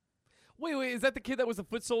 Wait, is that the kid that was a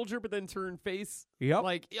foot soldier but then turned face? Yep.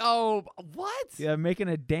 Like, oh, what? Yeah, making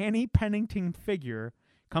a Danny Pennington figure.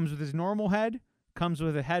 Comes with his normal head. Comes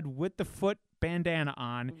with a head with the foot bandana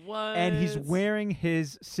on. What? And he's wearing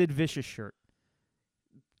his Sid Vicious shirt.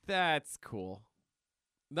 That's cool.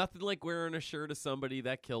 Nothing like wearing a shirt of somebody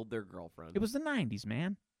that killed their girlfriend. It was the 90s,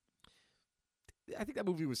 man. I think that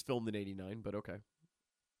movie was filmed in 89, but okay.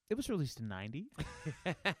 It was released in 90.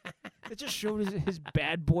 It just showed his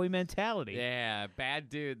bad boy mentality. Yeah, bad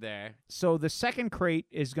dude there. So the second crate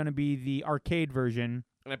is going to be the arcade version.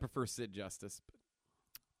 And I prefer Sid Justice.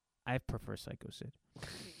 I prefer Psycho Sid.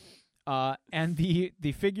 And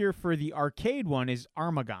the figure for the arcade one is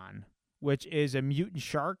Armagon, which is a mutant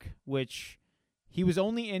shark, which he was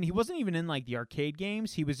only in. He wasn't even in like the arcade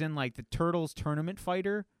games. He was in like the Turtles Tournament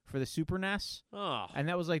Fighter for the Super NES. Oh. And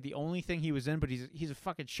that was like the only thing he was in, but he's a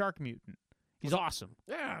fucking shark mutant. He's awesome.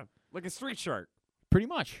 Yeah, like a street shark. Pretty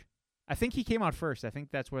much. I think he came out first. I think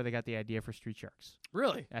that's where they got the idea for Street Sharks.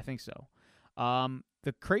 Really? I think so.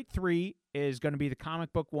 The crate 3 is going to be the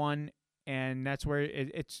comic book one, and that's where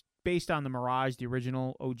it's based on the Mirage, the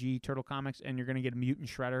original OG Turtle comics, and you're going to get a mutant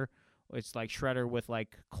Shredder. It's like Shredder with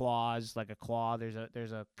like claws, like a claw. There's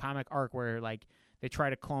a comic arc where like they try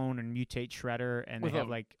to clone and mutate Shredder, and they have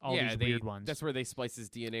like all these weird ones. That's where they splice his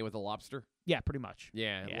DNA with a lobster. Yeah, pretty much.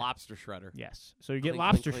 Yeah, lobster Shredder. Yes. So you get Clink,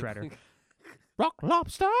 Lobster clink, Shredder. clink, Rock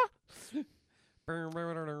Lobster! clink.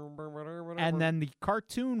 And then the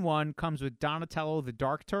cartoon one comes with Donatello the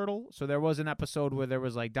Dark Turtle. So there was an episode where there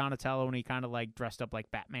was like Donatello and he kind of like dressed up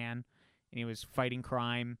like Batman and he was fighting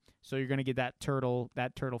crime. So you're going to get that turtle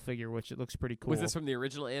figure, which it looks pretty cool. Was this from the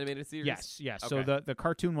original animated series? Yes. Okay. So the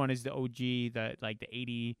cartoon one is the OG, the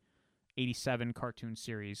 80, 87 cartoon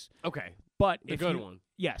series. Okay. But The if good you, one.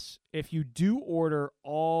 Yes. If you do order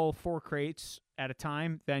all 4 crates at a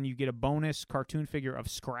time, then you get a bonus cartoon figure of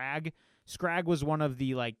Scrag. Scrag was one of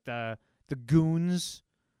the like the goons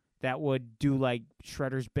that would do like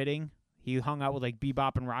Shredder's bidding. He hung out with like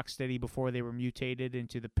Bebop and Rocksteady before they were mutated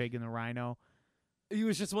into the pig and the rhino. He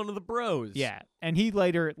was just one of the bros. Yeah. And he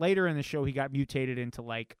later in the show he got mutated into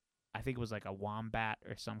like I think it was like a wombat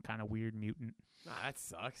or some kind of weird mutant. Nah, that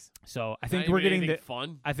sucks. So I Not think even we're getting anything the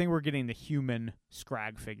fun. I think we're getting the human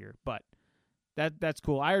Scrag figure, but that's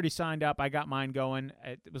cool. I already signed up. I got mine going.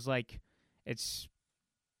 It was like it's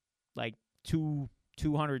like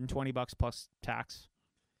 $220 plus tax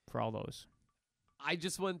for all those. I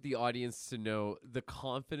just want the audience to know the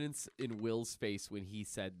confidence in Will's face when he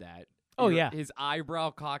said that. Oh, yeah. His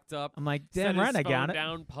eyebrow cocked up. I'm like, Set damn right, his I got phone it.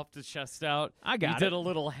 down, puffed his chest out. I got He it. did a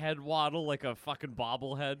little head waddle like a fucking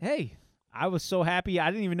bobblehead. Hey, I was so happy. I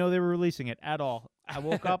didn't even know they were releasing it at all. I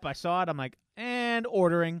woke up, I saw it. I'm like, and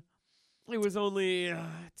ordering. It was only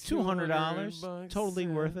 $200. Totally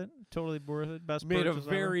worth it. Totally worth it. Best Made a purchase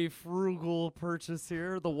very frugal purchase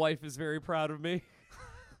here. The wife is very proud of me. ever.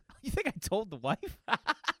 You think I told the wife?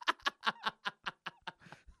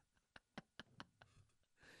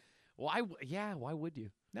 Why? Yeah, why would you?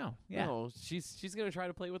 No. Yeah. No, she's gonna try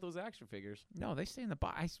to play with those action figures. No, they stay in the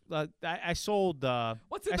box. I sold.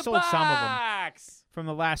 What's in I the sold some of them box? from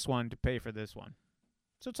the last one to pay for this one,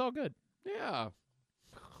 so it's all good. Yeah.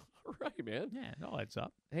 All right, man. Yeah, it all adds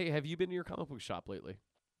up. Hey, have you been to your comic book shop lately?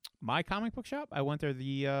 My comic book shop. I went there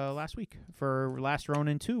the last week for Last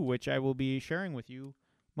Ronin 2, which I will be sharing with you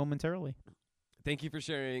momentarily. Thank you for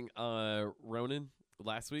sharing Ronin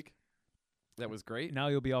last week. That was great. Now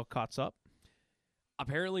you'll be all caught up.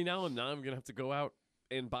 Apparently now I'm going to have to go out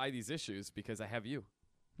and buy these issues because I have you.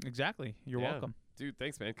 Exactly. You're Yeah. welcome. Dude,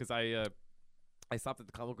 thanks, man, because I stopped at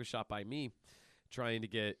the comic book shop by me trying to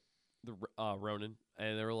get the Ronin,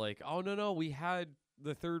 and they were like, oh, no, we had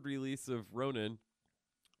the third release of Ronin,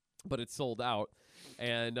 but it's sold out.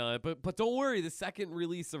 And but don't worry, the second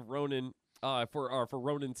release of Ronin for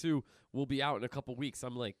Ronin 2 will be out in a couple weeks.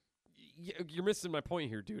 I'm like, you're missing my point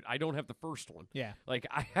here, dude. I don't have the first one. Yeah. Like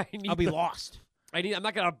I need I'll be lost. I'm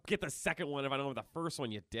not gonna get the second one if I don't have the first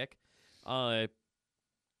one, you dick. So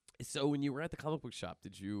when you were at the comic book shop,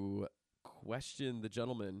 did you question the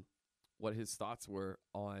gentleman what his thoughts were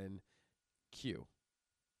on Q?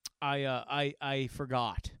 I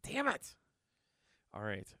forgot. Damn it! All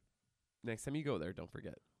right, next time you go there, don't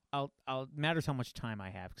forget. I'll matters how much time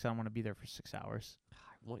I have because I don't want to be there for 6 hours.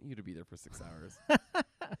 I want you to be there for 6 hours.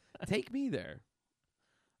 Take me there.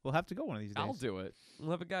 We'll have to go one of these days. I'll do it.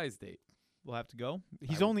 We'll have a guy's date. We'll have to go.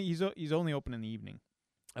 He's only open in the evening.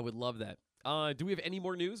 I would love that. Do we have any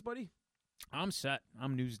more news, buddy? I'm set.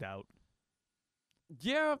 I'm newsed out.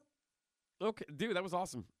 Yeah. Okay, dude, that was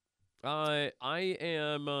awesome. I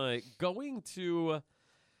am going to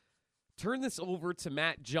turn this over to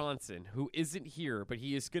Matt Johnson, who isn't here, but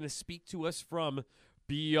he is going to speak to us from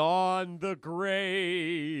beyond the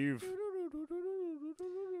grave.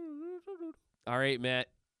 All right, Matt.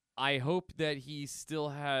 I hope that he still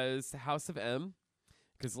has House of M,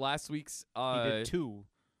 because last week's he did 2.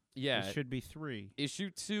 Yeah, it should be 3.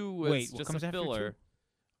 Issue 2 was just comes a after filler. 2?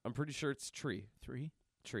 I'm pretty sure it's Tree. 3.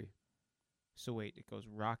 So wait, it goes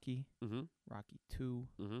Rocky, Rocky 2.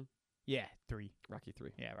 Yeah, 3. Rocky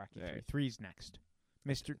 3. Yeah, Rocky 3. Right. 3's next.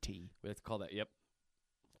 Mr. T. We have to call that. Yep.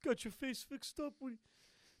 Got your face fixed up.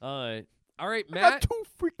 All right, I Matt. got 2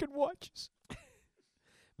 freaking watches.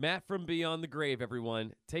 Matt from Beyond the Grave,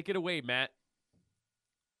 everyone. Take it away, Matt.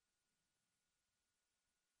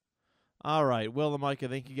 All right, Will and Micah,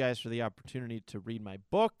 thank you guys for the opportunity to read my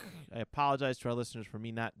book. I apologize to our listeners for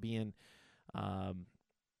me not being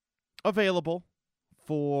available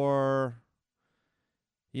for,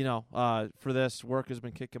 for this. Work has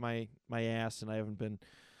been kicking my ass, and I haven't been.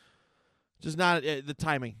 Just not the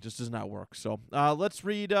timing just does not work. So let's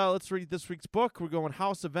read this week's book. We're going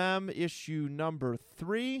House of M, issue number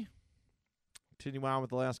 3. Continue on with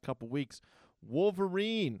the last couple weeks.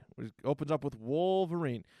 Wolverine it opens up with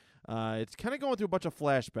Wolverine. It's kind of going through a bunch of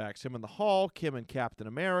flashbacks. Him and the Hulk, him and Captain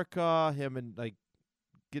America, him and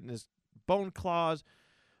getting his bone claws,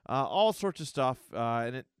 all sorts of stuff.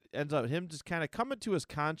 And it ends up him just kind of coming to his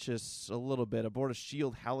conscious a little bit aboard a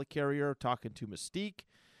SHIELD helicarrier, talking to Mystique.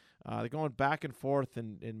 They're going back and forth,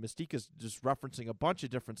 and Mystique is just referencing a bunch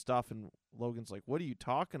of different stuff, and Logan's like, what are you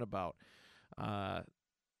talking about? But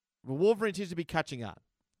Wolverine seems to be catching on,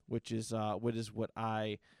 which is what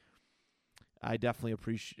I definitely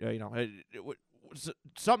appreciate.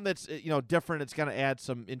 Something that's different. It's going to add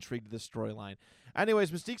some intrigue to this storyline.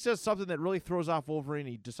 Anyways, Mystique says something that really throws off Wolverine.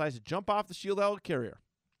 He decides to jump off the SHIELD helicarrier,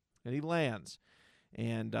 and he lands.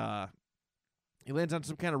 And he lands on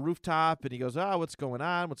some kind of rooftop, and he goes, what's going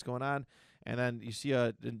on? What's going on? And then you see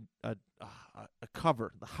a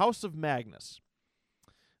cover, the House of Magnus,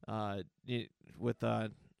 with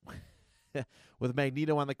with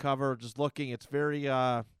Magneto on the cover, just looking. It's very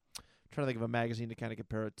I'm trying to think of a magazine to kind of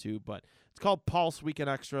compare it to, but it's called Pulse Weekend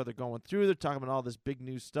Extra. They're going through, they're talking about all this big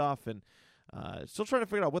new stuff, and still trying to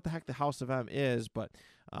figure out what the heck the House of M is, but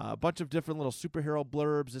a bunch of different little superhero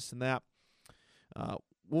blurbs, this and that.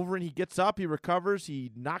 Wolverine, he gets up, he recovers, he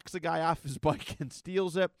knocks the guy off his bike and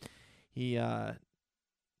steals it. He let's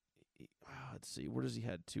see, where does he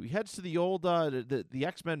head to? He heads to the old the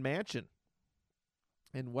X-Men mansion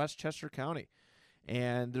in Westchester County.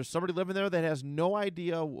 And there's somebody living there that has no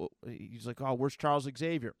idea. He's like, where's Charles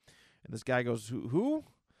Xavier? And this guy goes, who?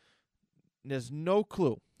 And has no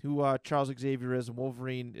clue who Charles Xavier is. And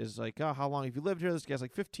Wolverine is like, how long have you lived here? This guy's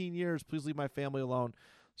like, 15 years. Please leave my family alone.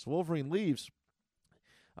 So Wolverine leaves.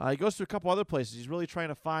 He goes to a couple other places. He's really trying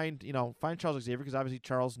to find Charles Xavier, because obviously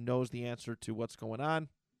Charles knows the answer to what's going on.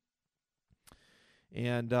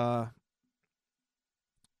 And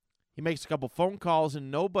he makes a couple phone calls, and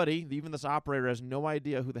nobody, even this operator, has no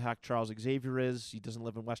idea who the heck Charles Xavier is. He doesn't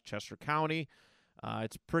live in Westchester County.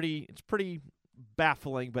 It's pretty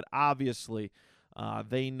baffling, but obviously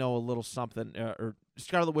they know a little something. Or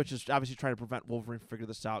Scarlet Witch is obviously trying to prevent Wolverine from figuring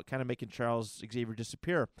this out, kind of making Charles Xavier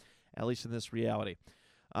disappear, at least in this reality.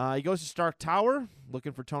 He goes to Stark Tower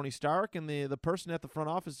looking for Tony Stark, and the person at the front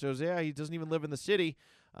office says, he doesn't even live in the city.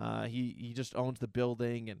 He just owns the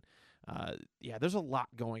building, and there's a lot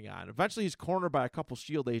going on. Eventually, he's cornered by a couple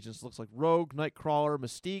SHIELD agents. Looks like Rogue, Nightcrawler,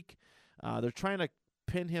 Mystique. They're trying to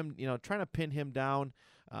pin him, down,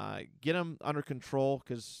 get him under control,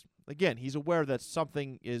 because again, he's aware that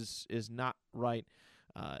something is not right.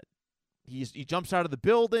 He jumps out of the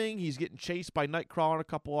building. He's getting chased by Nightcrawler and a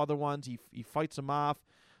couple other ones. He fights him off.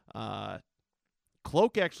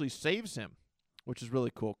 Cloak actually saves him, which is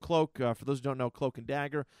really cool. Cloak, for those who don't know, Cloak and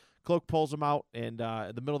Dagger. Cloak pulls him out and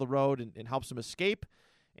in the middle of the road and helps him escape.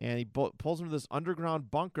 And he pulls him to this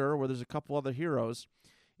underground bunker where there's a couple other heroes.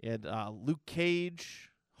 And Luke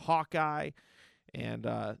Cage, Hawkeye, and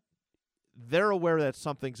they're aware that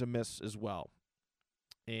something's amiss as well.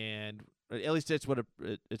 And at least that's what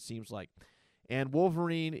it seems like. And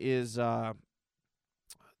Wolverine is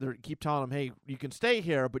they keep telling him, hey, you can stay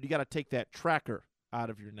here, but you got to take that tracker out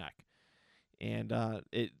of your neck. And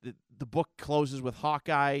the book closes with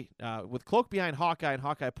Hawkeye, with Cloak behind Hawkeye, and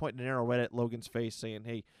Hawkeye pointing an arrow right at Logan's face, saying,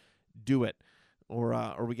 "Hey, do it,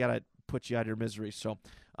 or we gotta put you out of your misery." So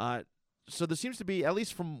there seems to be, at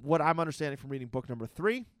least from what I'm understanding from reading book number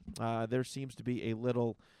 3, there seems to be a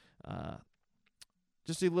little,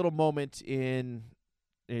 just a little moment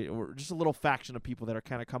or just a little faction of people that are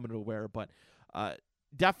kind of coming to aware, but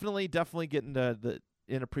definitely getting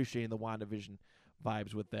and appreciating the WandaVision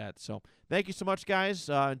vibes with that. So thank you so much, guys.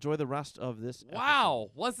 Enjoy the rest of this episode.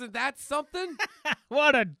 Wow, wasn't that something?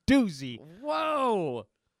 What a doozy. Whoa.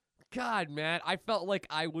 God, man, I felt like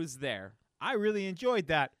I was there. I really enjoyed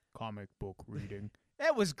that comic book reading.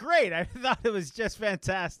 It was great. I thought it was just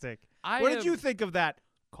fantastic. What did you think of that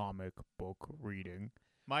comic book reading,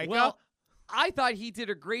 Micah? Well, I thought he did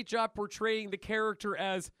a great job portraying the character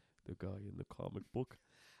as the guy in the comic book.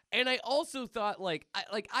 And I also thought,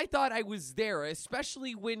 I thought I was there,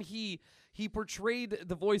 especially when he portrayed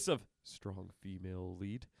the voice of strong female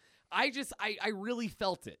lead. I really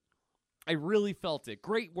felt it. I really felt it.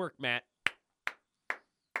 Great work, Matt.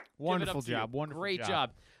 Wonderful job. Wonderful Great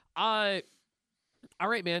job. All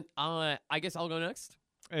right, man. I guess I'll go next.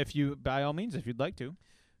 If you, by all means, if you'd like to.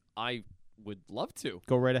 I would love to.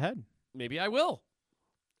 Go right ahead. Maybe I will.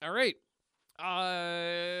 All right.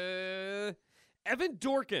 Evan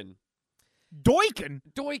Dorkin.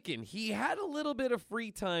 Doikin. He had a little bit of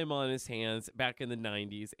free time on his hands back in the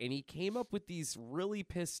 90s, and he came up with these really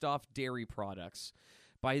pissed off dairy products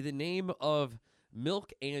by the name of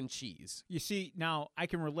Milk and Cheese. You see, now I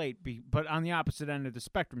can relate, but on the opposite end of the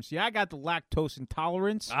spectrum. See, I got the lactose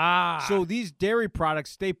intolerance. So these dairy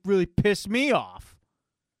products, they really piss me off.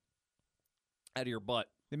 Out of your butt.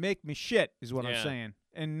 They make me shit, is what I'm Yeah. saying.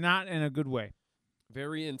 And not in a good way.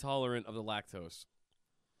 Very intolerant of the lactose.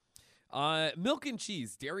 Milk and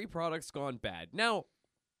Cheese, dairy products gone bad. Now,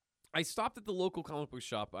 I stopped at the local comic book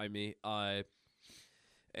shop by me, and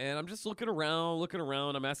I'm just looking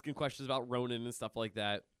around. I'm asking questions about Ronin and stuff like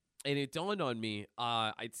that. And it dawned on me,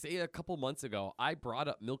 I'd say a couple months ago, I brought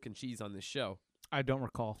up Milk and Cheese on this show. I don't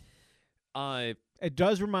recall. It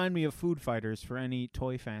does remind me of Food Fighters for any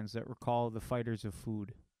toy fans that recall the Fighters of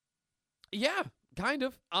Food. Yeah, kind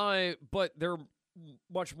of. But they're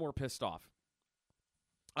much more pissed off.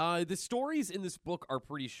 The stories in this book are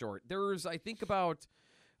pretty short. There's, I think, about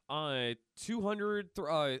 200.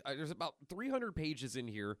 There's about 300 pages in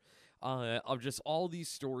here of just all these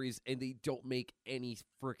stories, and they don't make any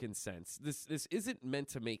freaking sense. This isn't meant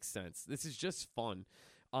to make sense. This is just fun.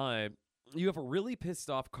 You have a really pissed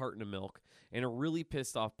off carton of milk and a really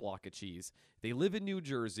pissed off block of cheese. They live in New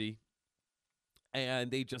Jersey,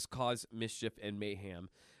 and they just cause mischief and mayhem.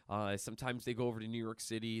 Sometimes they go over to New York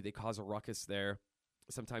City. They cause a ruckus there.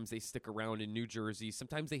 Sometimes they stick around in New Jersey.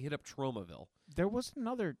 Sometimes they hit up Tromaville. There was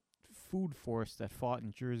another food force that fought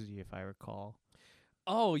in Jersey, if I recall.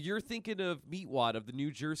 Oh, you're thinking of Meatwad, of the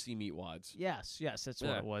New Jersey Meatwads. Yes, that's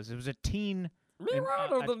what it was. It was a teen...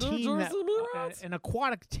 Meatwad of the New Jersey Meatwads? An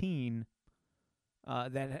aquatic teen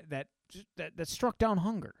that struck down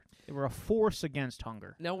hunger. They were a force against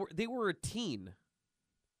hunger. Now, they were a teen,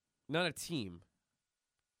 not a team.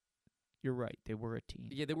 You're right. They were a teen.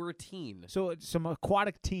 Yeah, they were a teen. So some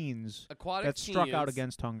aquatic teens that struck out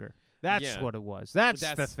against hunger. That's what it was. That's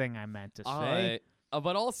the thing I meant to say.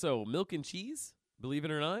 But also, Milk and Cheese, believe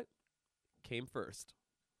it or not, came first.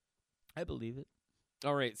 I believe it.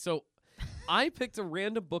 All right, so I picked a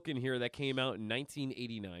random book in here that came out in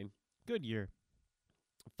 1989. Good year.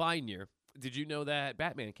 Fine year. Did you know that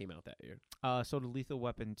Batman came out that year? So did Lethal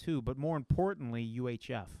Weapon 2, but more importantly,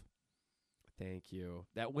 UHF. Thank you.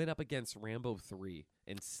 That went up against Rambo 3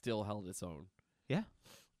 and still held its own. Yeah.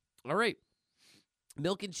 All right.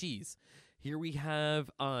 Milk and Cheese. Here we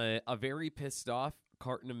have a very pissed off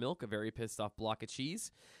carton of milk, a very pissed off block of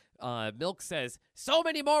cheese. Milk says, "So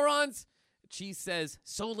many morons." Cheese says,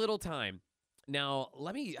 "So little time." Now,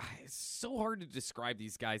 it's so hard to describe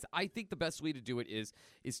these guys. I think the best way to do it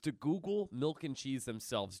is to Google Milk and Cheese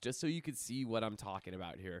themselves, just so you can see what I'm talking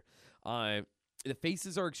about here. The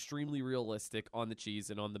faces are extremely realistic on the cheese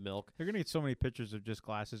and on the milk. You're going to get so many pictures of just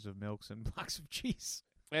glasses of milks and blocks of cheese.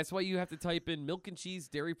 That's why you have to type in Milk and Cheese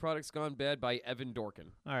Dairy Products Gone Bad by Evan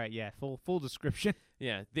Dorkin. All right, yeah, full description.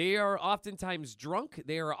 Yeah, they are oftentimes drunk.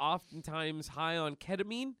 They are oftentimes high on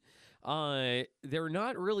ketamine. They're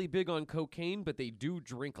not really big on cocaine, but they do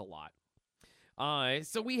drink a lot.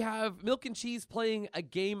 So we have Milk and Cheese playing a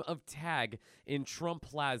game of tag in Trump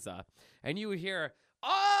Plaza. And you hear,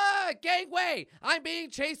 gangway! I'm being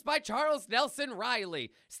chased by Charles Nelson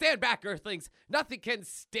Riley. Stand back, Earthlings. Nothing can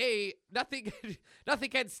stay. Nothing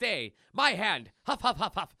can stay. My hand. Huff, huff,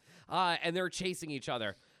 huff, huff. And they're chasing each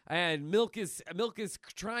other. And Milk is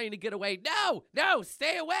trying to get away. No,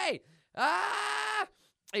 stay away.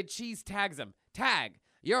 And Cheese tags him. Tag,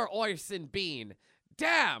 you're Orson Bean.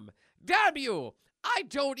 Damn you. I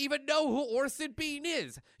don't even know who Orson Bean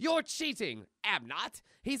is. You're cheating. Am not.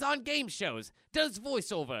 He's on game shows, does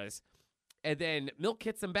voiceovers. And then Milk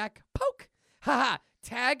hits him back. Poke. Haha.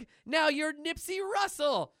 Tag, now you're Nipsey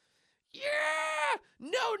Russell. Yeah.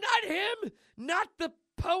 No, not him. Not the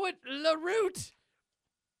poet LaRoute.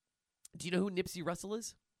 Do you know who Nipsey Russell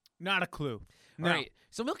is? Not a clue. No. All right.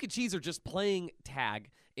 So Milk and Cheese are just playing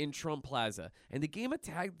tag in Trump Plaza. And the game of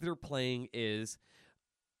tag they're playing is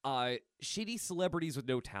shitty celebrities with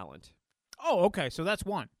no talent. Oh, okay. So that's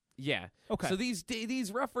one. Yeah. Okay. So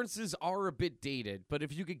these references are a bit dated, but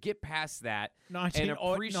if you could get past that and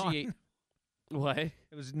 1989. appreciate what? It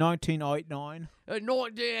was 1989.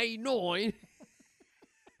 1989.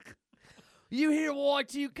 You hear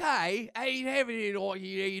Y2K? Ain't having it in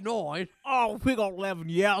 1989. Oh, we got 11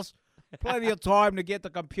 years. Plenty of time to get the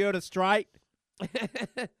computer straight.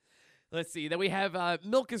 Let's see. Then we have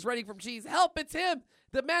Milk is running from Cheese. Help, it's him,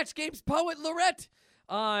 the Match Games poet Lorette.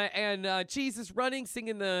 And Cheese is running,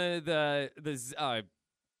 singing the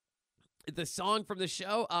song from the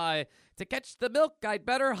show. To catch the milk, I'd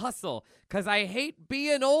better hustle, 'cause I hate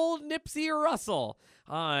being old Nipsey Russell.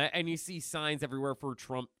 And you see signs everywhere for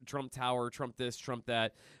Trump Tower, Trump this, Trump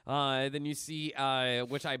that. Then you see,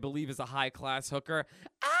 which I believe is a high-class hooker.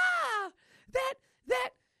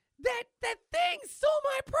 That thing stole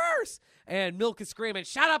my purse. And Milk is screaming,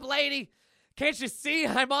 shut up, lady. Can't you see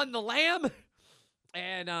I'm on the lam?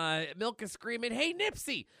 And Milk is screaming, hey,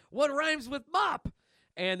 Nipsey, what rhymes with mop?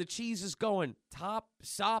 And the Cheese is going, top,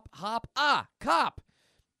 sop, hop, cop.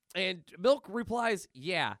 And Milk replies,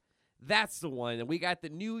 yeah, that's the one. And we got the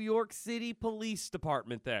New York City Police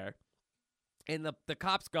Department there. And the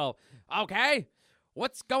cops go, okay,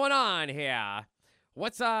 what's going on here?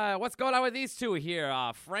 What's going on with these two here,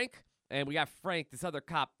 Frank? And we got Frank, this other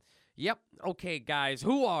cop. Yep, okay, guys,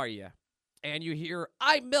 who are you? And you hear,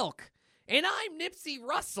 I'm Milk, and I'm Nipsey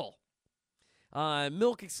Russell.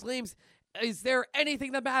 Milk exclaims, is there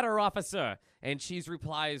anything the matter, officer? And Cheese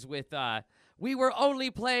replies with, we were only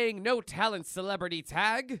playing no talent celebrity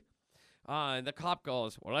tag. And the cop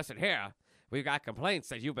goes, well, listen here. We've got complaints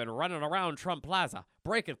that you've been running around Trump Plaza,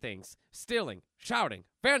 breaking things, stealing, shouting,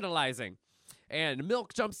 vandalizing. And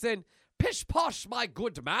Milk jumps in, pish posh, my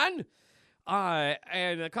good man.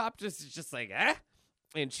 And the cop just like, eh?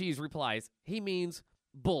 And Cheese replies, he means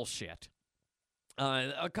bullshit.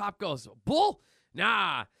 A cop goes, bull?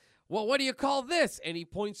 Nah. Well, what do you call this? And he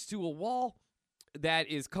points to a wall that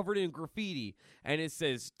is covered in graffiti. And it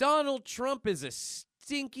says, Donald Trump is a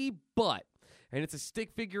stinky butt. And it's a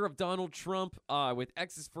stick figure of Donald Trump with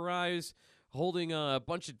X's for eyes, holding a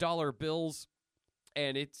bunch of dollar bills.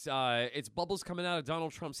 And it's bubbles coming out of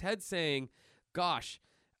Donald Trump's head saying, gosh,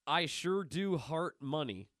 I sure do heart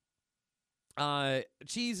money.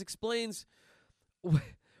 Cheese explains,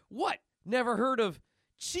 what? Never heard of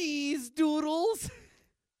cheese doodles?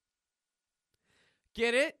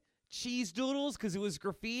 Get it? Cheese doodles because it was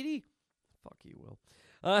graffiti? Fuck you,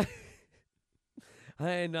 Will.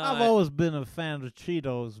 And I've always been a fan of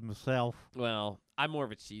Cheetos myself. Well, I'm more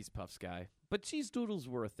of a Cheese Puffs guy. But cheese doodles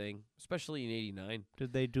were a thing, especially in '89.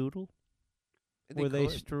 Did they doodle? Were they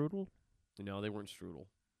could. strudel? No, they weren't strudel.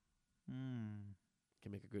 Hmm.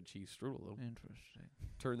 Can make a good cheese strudel, though. Interesting.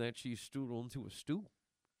 Turn that cheese strudel into a stew.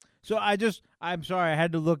 So I'm sorry, I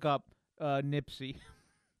had to look up Nipsey.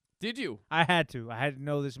 Did you? I had to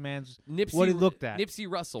know this man's Nipsey, what he looked at.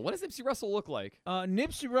 Nipsey Russell. What does Nipsey Russell look like?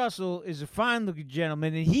 Nipsey Russell is a fine-looking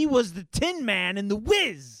gentleman, and he was the Tin Man in The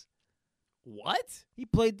Wiz. What? He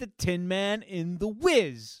played the Tin Man in The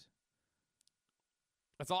Wiz.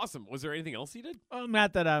 That's awesome. Was there anything else he did?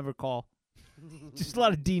 Not that I recall. Just a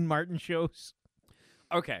lot of Dean Martin shows.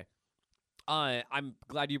 Okay. I'm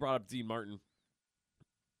glad you brought up Dean Martin.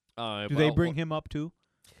 Do they bring him up too?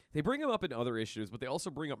 They bring him up in other issues, but they also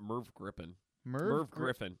bring up Merv Griffin. Merv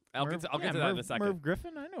Griffin. I'll get to that in a second. Merv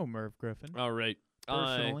Griffin? I know Merv Griffin. All right.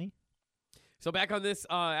 Personally. So back on this,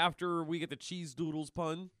 after we get the cheese doodles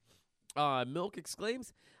pun, Milk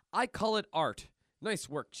exclaims, I call it art. Nice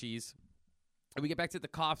work, Cheese. And we get back to the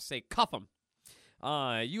cops, say, cuff him.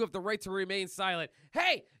 You have the right to remain silent.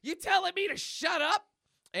 Hey, you telling me to shut up?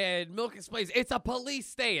 And Milk explains, it's a police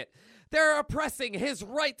state. They're oppressing his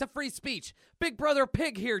right to free speech. Big Brother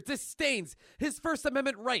Pig here disdains his First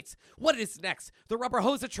Amendment rights. What is next? The rubber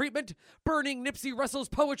hose of treatment? Burning Nipsey Russell's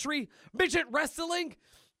poetry? Midget wrestling?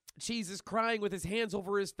 Cheese is crying with his hands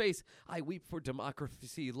over his face. I weep for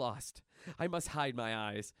democracy lost. I must hide my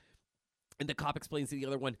eyes. And the cop explains to the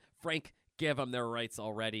other one, Frank, give them their rights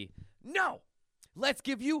already. No! Let's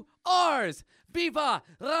give you ours! Viva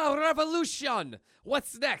la revolution!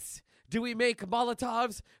 What's next? Do we make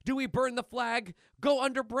Molotovs? Do we burn the flag? Go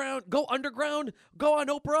underground? Go on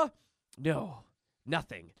Oprah? No,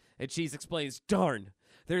 nothing. And Cheese explains, darn,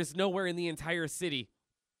 there's nowhere in the entire city.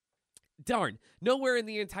 Darn, nowhere in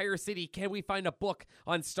the entire city can we find a book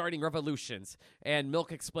on starting revolutions. And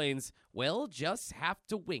Milk explains, we'll just have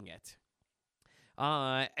to wing it.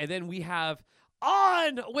 And then we have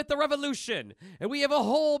On with the revolution. And we have a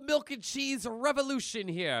whole milk and cheese revolution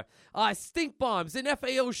here. Stink bombs and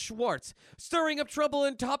FAO Schwartz stirring up trouble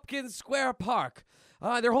in Tompkins Square Park.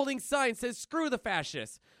 They're holding signs that says, screw the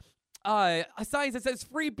fascists. A sign that says,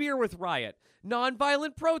 free beer with riot.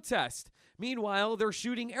 Nonviolent protest. Meanwhile, they're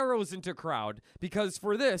shooting arrows into crowd because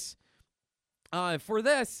this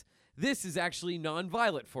is actually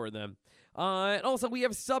nonviolent for them. And also, we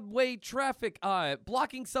have subway traffic,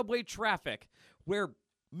 blocking subway traffic, where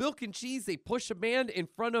Milk and Cheese, they push a man in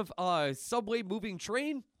front of a subway moving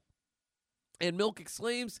train, and Milk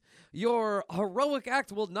exclaims, your heroic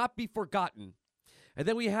act will not be forgotten. And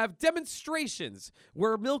then we have demonstrations,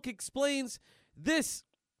 where Milk explains, this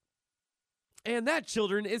and that,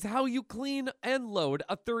 children, is how you clean and load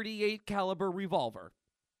a .38 caliber revolver.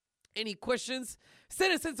 Any questions?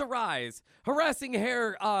 Citizens arise, harassing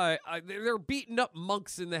hair. They're beating up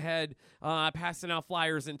monks in the head, passing out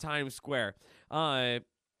flyers in Times Square. And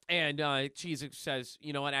Cheese says,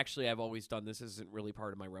 you know what? Actually, I've always done this. This isn't really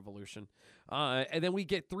part of my revolution. And then we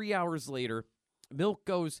get 3 hours later. Milk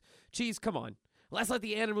goes, Cheese, come on. Let's let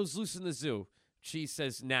the animals loose in the zoo. Cheese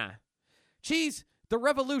says, nah. Cheese, the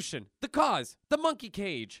revolution, the cause, the monkey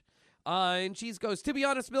cage. And Cheese goes, to be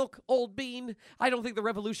honest, Milk, old bean, I don't think the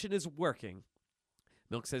revolution is working.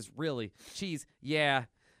 Milk says, really? Cheese, yeah.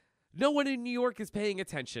 No one in New York is paying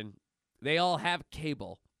attention. They all have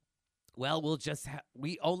cable. Well,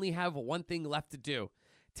 we only have one thing left to do.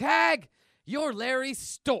 Tag, you're Larry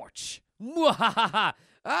Storch. Mwahaha.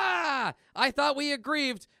 I thought we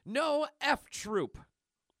agreed. No F troop.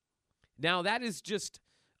 Now that is just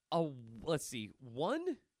let's see,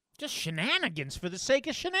 one? Just shenanigans for the sake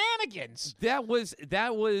of shenanigans. That was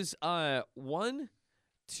 1,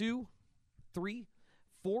 2, 3,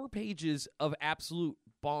 4 pages of absolute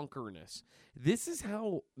bonkerness. This is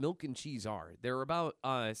how Milk and Cheese are. They're about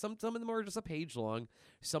some of them are just a page long.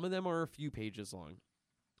 Some of them are a few pages long.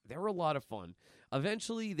 They're a lot of fun.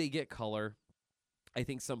 Eventually, they get color. I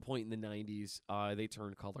think some point in the 90s, they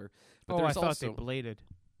turn color. But I there's thought also, they bladed.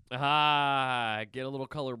 get a little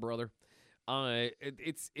color, brother.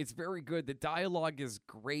 It's very good. The dialogue is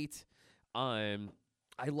great. I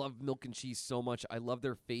love Milk and Cheese so much. I love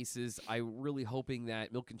their faces. I'm really hoping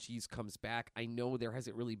that Milk and Cheese comes back. I know there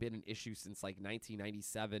hasn't really been an issue since like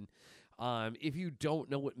 1997. If you don't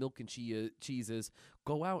know what Milk and Cheese is,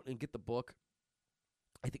 go out and get the book.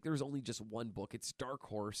 I think there's only just one book. It's Dark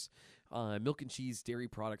Horse, Milk and Cheese Dairy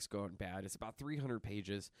Products Gone Bad. It's about 300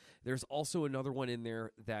 pages. There's also another one in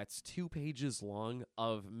there that's 2 pages long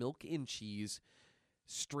of Milk and Cheese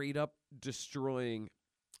straight up destroying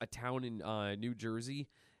a town in New Jersey,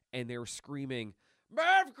 and they're screaming,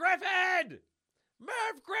 Merv Griffin!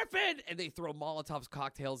 Merv Griffin! And they throw Molotov's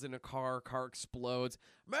cocktails in a car explodes.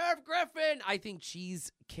 Merv Griffin! I think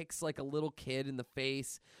Cheese kicks like a little kid in the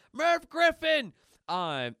face. Merv Griffin!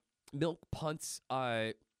 Milk punts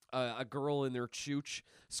a girl in their chooch,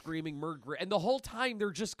 screaming Merv Griffin. And the whole time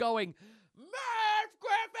they're just going, Merv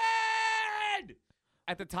Griffin!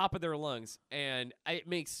 At the top of their lungs. And it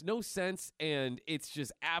makes no sense, and it's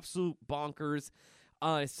just absolute bonkers.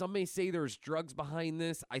 Some may say there's drugs behind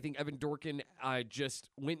this. I think Evan Dorkin just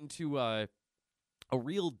went into a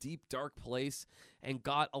real deep, dark place and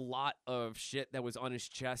got a lot of shit that was on his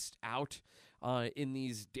chest out in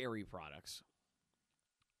these dairy products.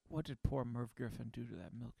 What did poor Merv Griffin do to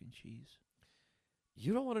that Milk and Cheese?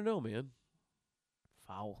 You don't want to know, man.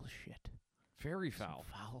 Foul shit. Very foul.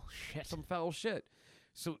 Some foul shit. Some foul shit.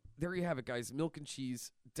 So there you have it, guys. Milk and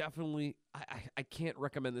Cheese, definitely, I can't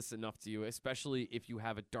recommend this enough to you, especially if you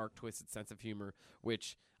have a dark, twisted sense of humor,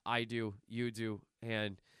 which I do, you do,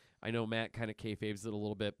 and I know Matt kind of kayfabes it a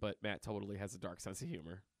little bit, but Matt totally has a dark sense of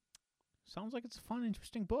humor. Sounds like it's a fun,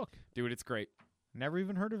 interesting book. Dude, it's great. Never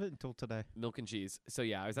even heard of it until today. Milk and Cheese. So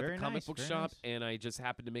yeah, I was at Very the comic nice, book very shop, nice. and I just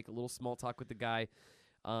happened to make a little small talk with the guy.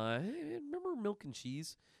 Hey, remember Milk and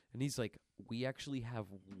Cheese? And he's like, we actually have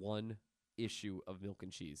one issue of Milk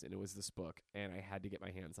and Cheese, and it was this book, and I had to get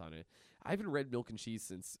my hands on it. I haven't read Milk and Cheese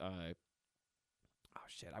since I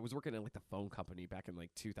was working at like the phone company back in like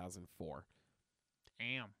 2004.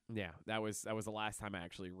 Damn. Yeah, that was the last time I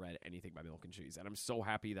actually read anything by Milk and Cheese, and I'm so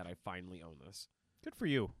happy that I finally own this. Good for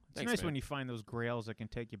you. It's Thanks, nice man. when you find those grails that can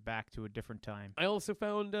take you back to a different time. I also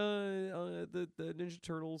found the Ninja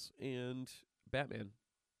Turtles and Batman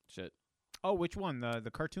shit. Oh, which one? The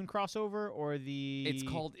cartoon crossover or the? It's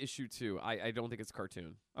called Issue 2. I don't think it's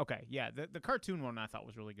cartoon. Okay, yeah, the cartoon one I thought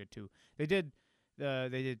was really good too. They did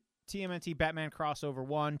TMNT Batman crossover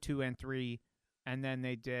 1, 2, and 3, and then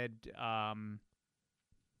they did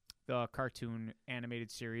the cartoon animated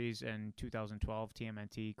series in 2012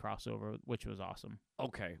 TMNT crossover, which was awesome.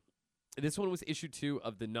 Okay. This one was issue 2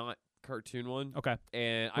 of the not cartoon one. Okay.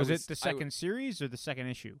 And Was it the second series or the second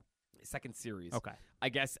issue? second series? Okay. I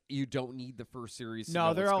guess you don't need the first series. To No,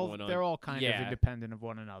 know they're what's all going on. they're all kind of Yeah. independent of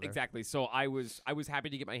one another. Exactly. So I was happy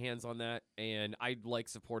to get my hands on that, and I like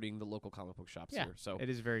supporting the local comic book shops Yeah. here. So It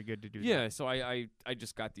is very good to do. yeah, that. so I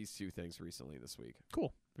just got these 2 things recently this week.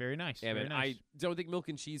 Cool. Very nice. Yeah, very man. nice. I don't think Milk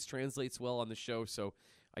and Cheese translates well on the show, so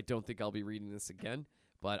I don't think I'll be reading this again.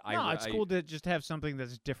 But it's cool to just have something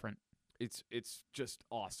that's different. It's just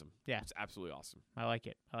awesome. Yeah. It's absolutely awesome. I like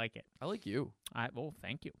it. I like it. I like you. Well,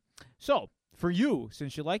 thank you. So, for you,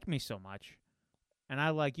 since you like me so much, and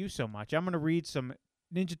I like you so much, I'm going to read some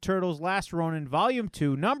Ninja Turtles Last Ronin Volume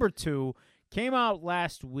 2, Number 2. Came out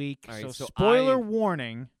last week, All right, so so spoiler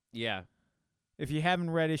warning Yeah. if you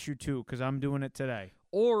haven't read issue 2, because I'm doing it today.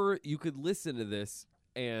 Or you could listen to this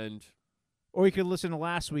and Or you could listen to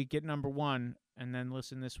last week, get number 1, and then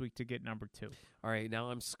listen this week to get number 2. all right, now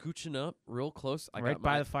I'm scooching up real close. I Right got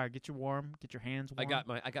by my the fire. Get your warm. Get your hands warm.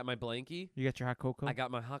 I got my blankie. You got your hot cocoa? I got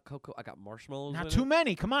my hot cocoa. I got marshmallows. Not in too it.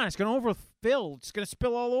 many. Come on. It's going to overfill. It's going to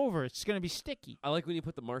spill all over. It's going to be sticky. I like when you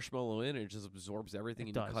put the marshmallow in and it just absorbs everything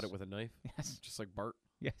It and you cut does. it with a knife, Yes. just like Bart.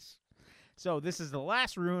 Yes. So this is the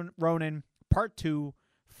Last Ronin, Part 2,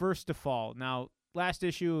 First to Fall. Now, last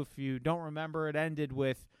issue, if you don't remember, it ended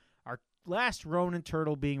with our last Ronin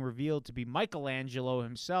turtle being revealed to be Michelangelo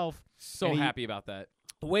himself. So And he- happy about that.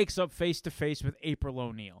 Wakes up face to face with April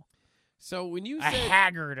O'Neil. So when you A said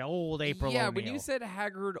haggard old April O'Neil. yeah, when you said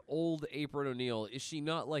haggard old April O'Neil, is she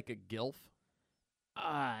not like a gilf?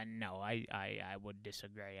 No, I would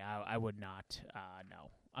disagree. I would not. No.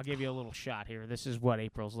 I'll give you a little shot here. This is what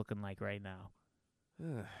April's looking like right now.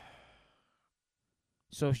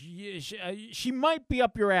 So she might be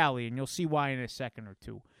up your alley, and you'll see why in a second or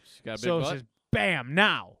two. She got a big So it butt. says, bam,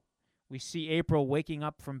 now. We see April waking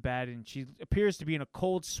up from bed, and she appears to be in a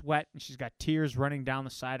cold sweat, and she's got tears running down the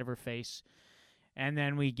side of her face. And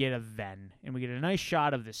then we get and we get a nice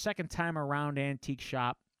shot of the second time around antique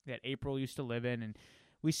shop that April used to live in, and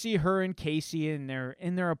we see her and Casey in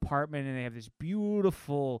their apartment, and they have this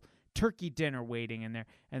beautiful turkey dinner waiting, and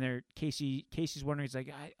Casey's wondering, he's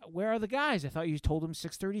like, where are the guys? I thought you told them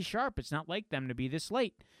 6:30 sharp. It's not like them to be this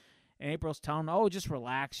late. And April's telling them, just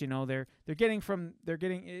relax. You know,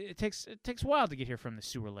 it takes a while to get here from the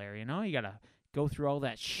sewer lair. You know, you gotta go through all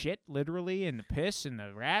that shit, literally, and the piss and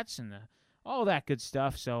the rats and all that good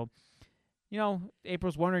stuff. So, you know,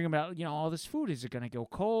 April's wondering about, all this food. Is it gonna go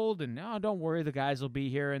cold? And don't worry, the guys will be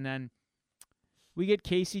here. And then we get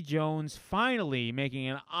Casey Jones finally making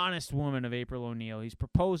an honest woman of April O'Neil. He's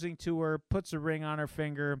proposing to her, puts a ring on her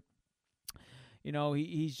finger. You know,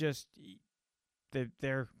 he's just.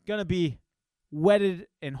 They're going to be wedded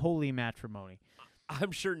in holy matrimony.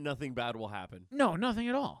 I'm sure nothing bad will happen. No, nothing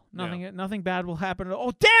at all. Nothing Yeah. nothing bad will happen at all.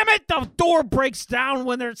 Oh, damn it! The door breaks down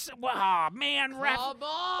when there's... Oh, man.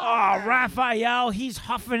 Raphael, he's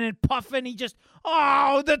huffing and puffing.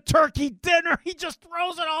 The turkey dinner. He just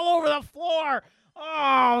throws it all over the floor.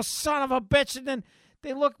 Oh, son of a bitch. And then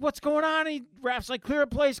they look, what's going on? And Raph's like, clear a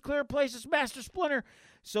place. It's Master Splinter.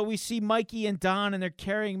 So we see Mikey and Don, and they're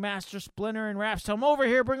carrying Master Splinter, and Raph's telling him, over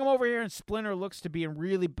here, bring him over here. And Splinter looks to be in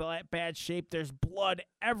really bad shape. There's blood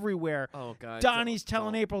everywhere. Oh, God. Donnie's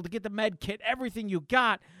telling April to get the med kit, everything you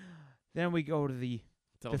got. Then we go to the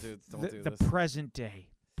present day.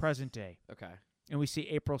 Okay. And we see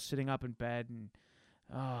April sitting up in bed, and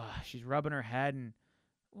she's rubbing her head, and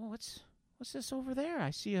what's this over there?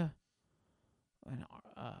 I see a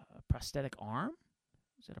prosthetic arm.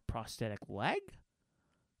 Is it a prosthetic leg?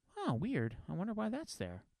 Oh, weird. I wonder why that's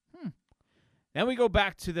there. Then we go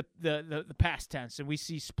back to the past tense, and we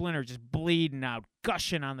see Splinter just bleeding out,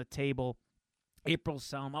 gushing on the table. April's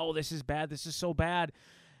telling him, this is bad. This is so bad.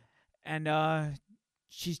 And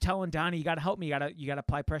she's telling Donnie, you got to help me. You got to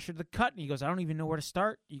apply pressure to the cut. And he goes, I don't even know where to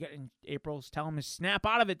start. And April's telling him, snap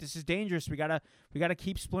out of it. This is dangerous. We got to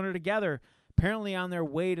keep Splinter together. Apparently on their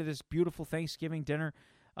way to this beautiful Thanksgiving dinner,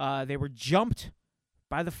 they were jumped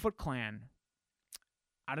by the Foot Clan.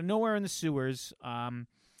 Out of nowhere in the sewers.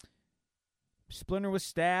 Splinter was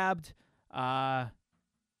stabbed, and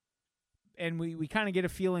we kind of get a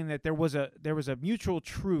feeling that there was a mutual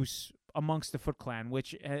truce amongst the Foot Clan,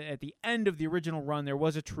 which at the end of the original run there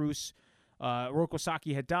was a truce.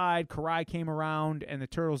 Orokosaki had died, Karai came around, and the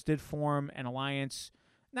Turtles did form an alliance.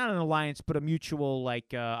 Not an alliance, but a mutual,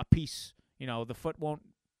 a peace. You know, the Foot won't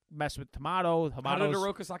mess with Tomato. How did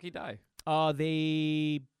Orokosaki die?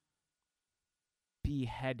 They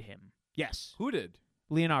behead him. Yes. Who did?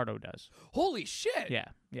 Leonardo does. Holy shit. Yeah.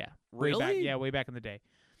 Really? Way back in the day.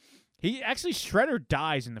 He actually, Shredder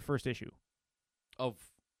dies in the first issue. Of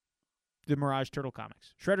the Mirage Turtle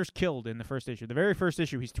comics. Shredder's killed in the first issue. The very first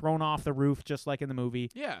issue, he's thrown off the roof just like in the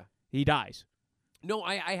movie. Yeah. He dies. No,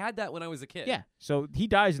 I had that when I was a kid. Yeah. So he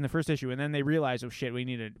dies in the first issue, and then they realize, oh shit, we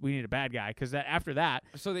need a bad guy, because after that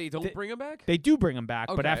So they don't bring him back? they do bring him back,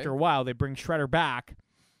 but Okay. after a while they bring Shredder back,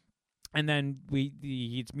 and then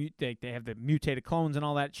they have the mutated clones and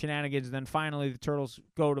all that shenanigans. And then finally the Turtles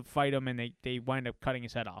go to fight him, and they wind up cutting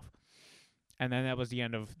his head off. And then that was the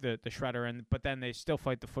end of the Shredder. But then they still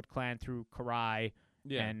fight the Foot Clan through Karai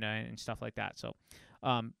Yeah. and stuff like that. So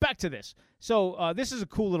back to this. So this is a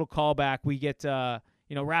cool little callback. We get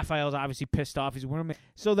Raphael's obviously pissed off.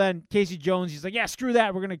 So then Casey Jones, he's like, yeah, screw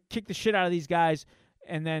that. We're gonna kick the shit out of these guys.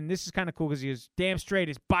 And then this is kind of cool because he goes, damn straight,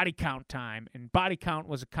 it's Body Count time. And Body Count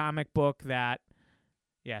was a comic book that,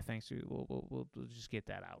 yeah, thanks. We'll just get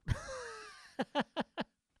that out.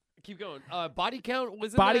 Keep going. Body Count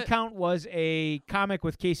was Body Count was a comic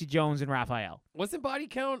with Casey Jones and Raphael. Wasn't Body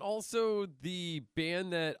Count also the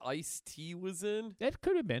band that Ice-T was in? That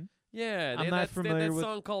could have been. Yeah, I'm they not had familiar that with-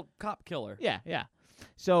 song called Cop Killer. Yeah.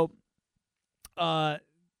 So,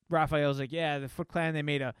 Raphael's like, yeah, the Foot Clan, they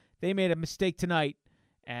made a mistake tonight.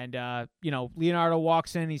 And, Leonardo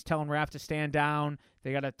walks in. He's telling Raph to stand down.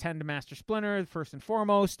 They got to tend to Master Splinter, first and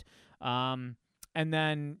foremost. And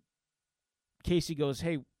then Casey goes,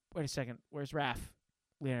 hey, wait a second. Where's Raph?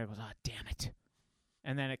 Leonardo goes, oh, damn it.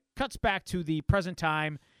 And then it cuts back to the present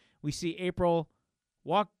time. We see April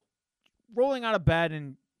rolling out of bed,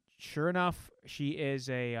 and sure enough, she is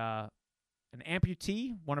an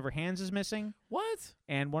amputee. One of her hands is missing. What?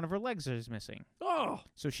 And one of her legs is missing. Oh.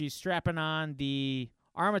 So she's strapping on the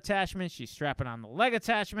arm attachment. She's strapping on the leg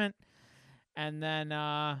attachment. And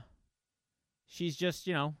then she's just,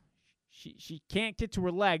 she can't get to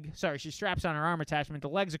her leg. Sorry, she straps on her arm attachment. The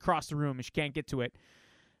leg's across the room, and she can't get to it.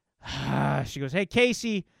 She goes, hey,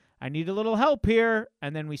 Casey, I need a little help here.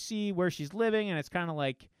 And then we see where she's living, and it's kind of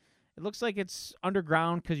like, it looks like it's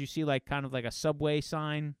underground because you see like kind of like a subway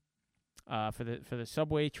sign for the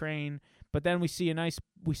subway train. But then we see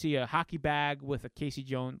a hockey bag with a Casey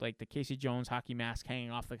Jones, like the Casey Jones hockey mask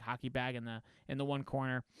hanging off the hockey bag in the one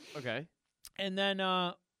corner. Okay. And then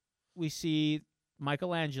we see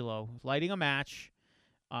Michelangelo lighting a match.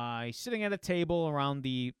 He's sitting at a table around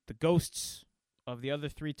the ghosts of the other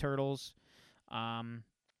three turtles. And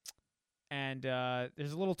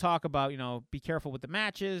there's a little talk about, be careful with the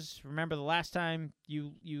matches. Remember the last time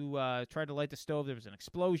you tried to light the stove, there was an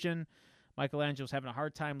explosion. Michelangelo's having a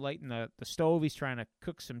hard time lighting the stove. He's trying to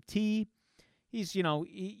cook some tea. He's,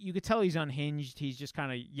 you could tell he's unhinged. He's just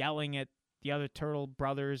kind of yelling at the other turtle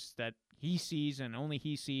brothers that he sees and only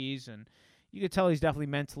he sees. And you could tell he's definitely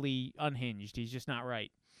mentally unhinged. He's just not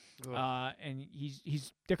right. And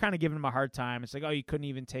they're kind of giving him a hard time. It's like, oh, you couldn't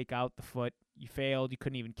even take out the foot. You failed. You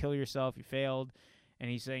couldn't even kill yourself. You failed. And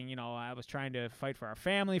he's saying, I was trying to fight for our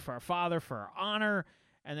family, for our father, for our honor.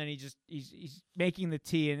 And then he's making the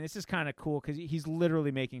tea, and this is kind of cool because he's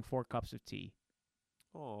literally making 4 cups of tea.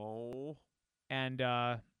 Oh. And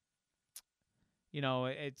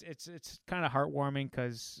it's kind of heartwarming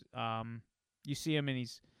because you see him, and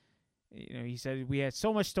he said, we had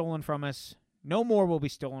so much stolen from us. No more will be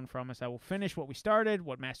stolen from us. I will finish what we started,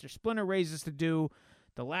 what Master Splinter raised us to do,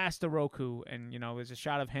 the last Oroku. And, there's a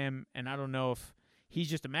shot of him, and I don't know if he's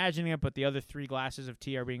just imagining it, but the other 3 glasses of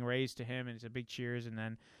tea are being raised to him, and it's a big cheers. And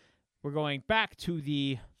then we're going back to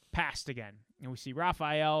the past again. And we see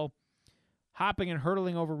Raphael hopping and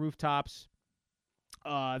hurtling over rooftops.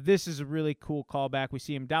 This is a really cool callback. We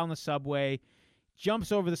see him down the subway,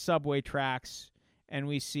 jumps over the subway tracks, and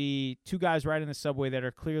we see 2 guys riding the subway that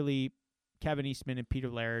are clearly Kevin Eastman and Peter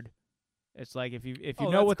Laird. It's like if you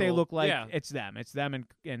know that's what they cool. look like, Yeah. it's them. It's them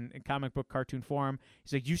in comic book cartoon form.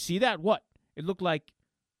 He's like, you see that? What? It looked like.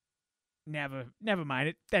 Never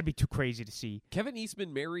mind. That'd be too crazy to see. Kevin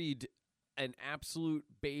Eastman married an absolute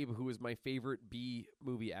babe who was my favorite B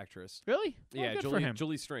movie actress. Really? Oh, Yeah, good for him.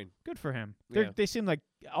 Julie Strain. Good for him. Yeah. They seem like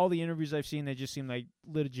all the interviews I've seen. They just seem like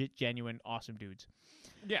legit, genuine, awesome dudes.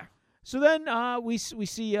 Yeah. So then we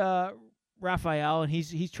see Raphael, and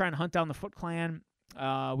he's trying to hunt down the Foot Clan.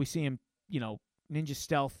 We see him, ninja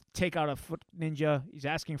stealth, take out a Foot Ninja. He's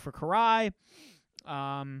asking for Karai.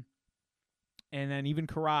 And then even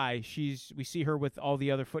Karai, we see her with all the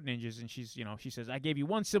other Foot Ninjas, and she says, I gave you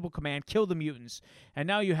one simple command, kill the mutants. And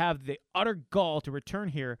now you have the utter gall to return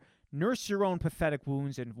here, nurse your own pathetic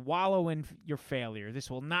wounds, and wallow in your failure. This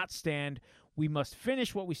will not stand. We must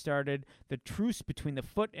finish what we started. The truce between the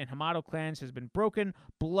Foot and Hamato clans has been broken.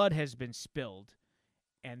 Blood has been spilled.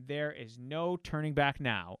 And there is no turning back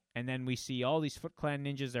now. And then we see all these Foot Clan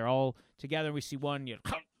ninjas. They're all together. We see one,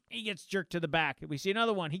 he gets jerked to the back. We see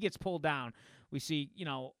another one. He gets pulled down. We see,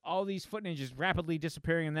 all these foot ninjas rapidly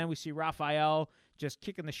disappearing, and then we see Raphael just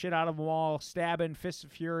kicking the shit out of them all, stabbing, fists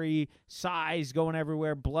of fury, size going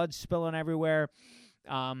everywhere, blood spilling everywhere.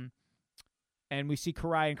 And we see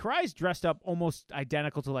Karai, and Karai's dressed up almost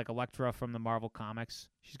identical to like Elektra from the Marvel comics.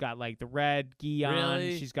 She's got like the red gi on.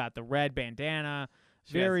 Really? She's got the red bandana.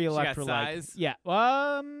 She Very got Elektra-like. size? Yeah.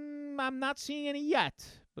 I'm not seeing any yet,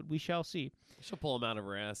 but we shall see. She'll pull him out of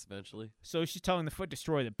her ass eventually. So she's telling the foot,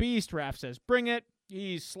 destroy the beast. Raph says, bring it.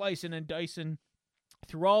 He's slicing and dicing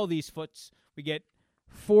through all these foots. We get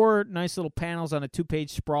 4 nice little panels on a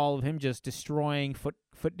 2-page sprawl of him just destroying foot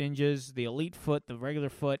ninjas, the elite foot, the regular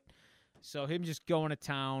foot. So him just going to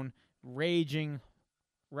town, raging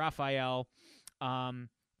Raphael.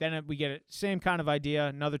 Then we get same kind of idea,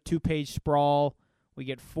 another 2-page sprawl. We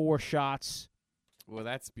get 4 shots. Well,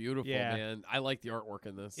 that's beautiful, Yeah. man. I like the artwork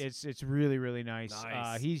in this. It's really, really nice.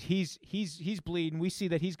 Nice. He's bleeding. We see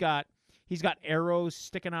that he's got arrows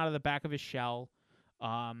sticking out of the back of his shell.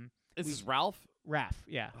 This is Ralph? Raph,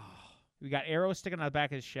 yeah. We got arrows sticking out of the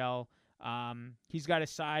back of his shell. He's got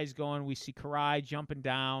his size going. We see Karai jumping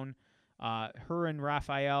down. Her and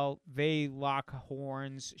Raphael, they lock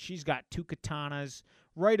horns. She's got 2 katanas.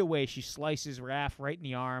 Right away, she slices Raph right in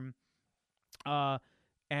the arm.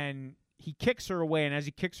 And he kicks her away, and as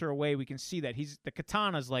he kicks her away, we can see that the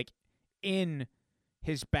katana's like in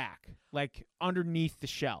his back, like underneath the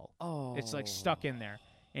shell. Oh. It's like stuck in there.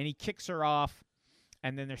 And he kicks her off,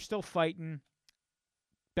 and then they're still fighting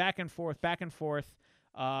back and forth, back and forth.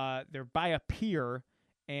 They're by a pier,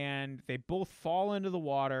 and they both fall into the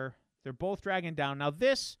water. They're both dragging down. Now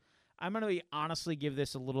this, I'm going to honestly give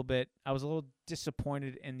this a little bit. I was a little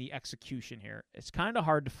disappointed in the execution here. It's kind of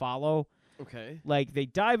hard to follow. Okay. Like, they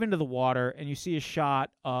dive into the water, and you see a shot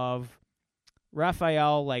of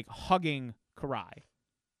Raphael, like, hugging Karai.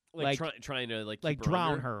 Like trying to like keep her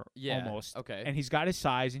drown under? her Yeah. almost. Okay. And he's got his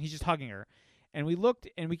size, and he's just hugging her. And we looked,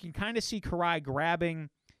 and we can kind of see Karai grabbing.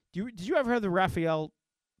 Did you ever have the Raphael,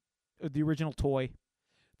 the original toy?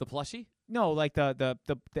 The plushie? No, like the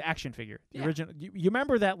action figure. The Yeah. original. You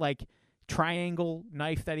remember that, like, triangle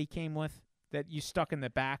knife that he came with that you stuck in the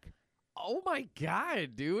back? Oh my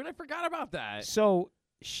god, dude! I forgot about that. So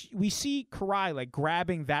we see Karai like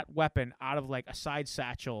grabbing that weapon out of like a side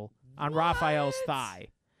satchel on Raphael's thigh.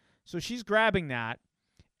 So she's grabbing that,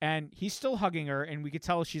 and he's still hugging her, and we could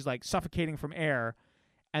tell she's like suffocating from air.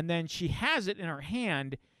 And then she has it in her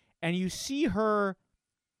hand, and you see her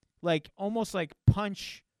like almost like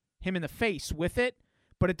punch him in the face with it,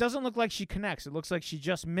 but it doesn't look like she connects. It looks like she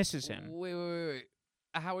just misses him. Wait.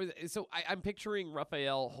 How is it? So I'm picturing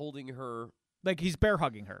Raphael holding her, Like he's bear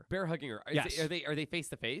hugging her. bear hugging her. Yes. Are they face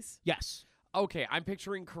to face? Yes. Okay, I'm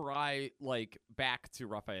picturing Karai like back to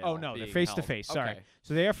Raphael. Oh no, they're being face to held. face. Sorry. Okay.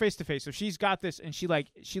 So they are face to face. So she's got this, and she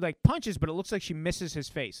punches, but it looks like she misses his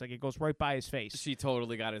face. Like it goes right by his face. She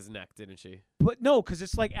totally got his neck, didn't she? But no, because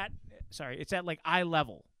it's like it's at like eye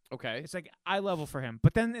level. Okay. It's like eye level for him.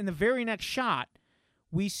 But then in the very next shot,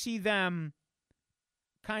 we see them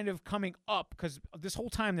kind of coming up, because this whole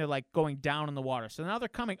time they're like going down in the water. So now they're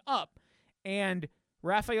coming up, and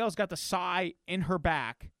Raphael's got the sai in her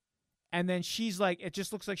back, and then she's like, it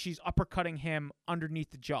just looks like she's uppercutting him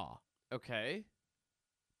underneath the jaw. Okay.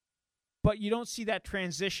 But you don't see that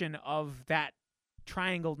transition of that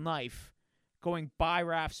triangle knife going by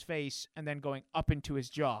Raph's face and then going up into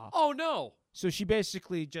his jaw. Oh no. So she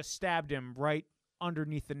basically just stabbed him right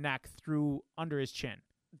underneath the neck through under his chin.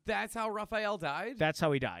 That's how Raphael died? That's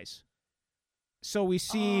how he dies. So we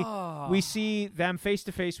see them face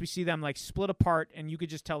to face. We see them like split apart, and you could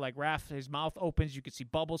just tell like Raph, his mouth opens. You could see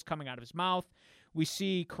bubbles coming out of his mouth. We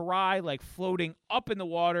see Karai like floating up in the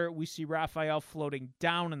water. We see Raphael floating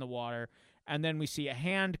down in the water, and then we see a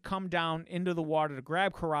hand come down into the water to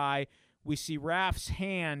grab Karai. We see Raph's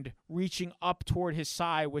hand reaching up toward his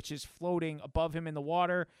sai, which is floating above him in the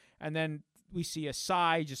water, and then we see a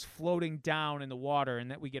sai just floating down in the water,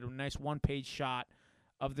 and then we get a nice one-page shot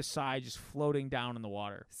of the sai just floating down in the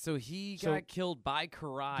water. So he got killed by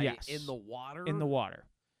Karai Yes. in the water? In the water.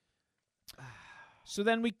 So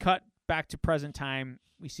then we cut back to present time.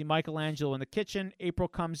 We see Michelangelo in the kitchen. April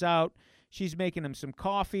comes out. She's making him some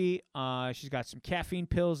coffee. She's got some caffeine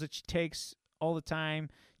pills that she takes all the time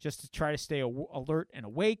just to try to stay alert and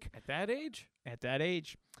awake. At that age? At that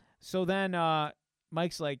age. So then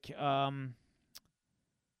Mike's like,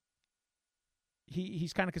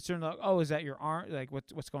 he's kind of concerned, like, oh, is that your arm? Like,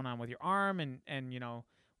 what's going on with your arm? And you know,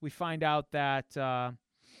 we find out that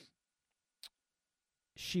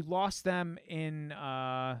she lost them in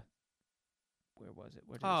where was it?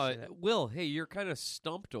 Where did it say that? Will, hey, you're kind of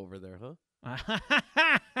stumped over there, huh?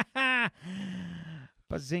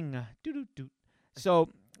 Bazinga. Doo-doo-doo. So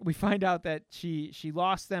we find out that she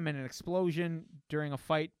lost them in an explosion during a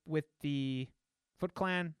fight with the Foot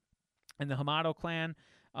Clan and the Hamato clan.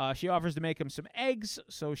 She offers to make him some eggs,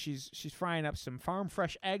 so she's frying up some farm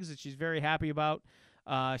fresh eggs that she's very happy about.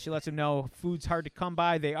 She lets him know food's hard to come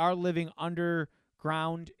by. They are living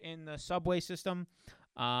underground in the subway system.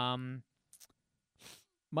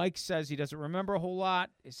 Mike says he doesn't remember a whole lot.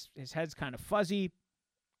 His head's kind of fuzzy.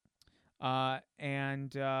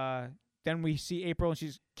 And then we see April, and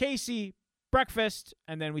she's, Casey, breakfast.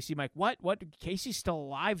 And then we see Mike, what? Casey's still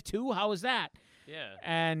alive too? How is that? Yeah.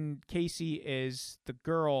 And Casey is the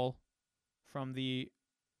girl from the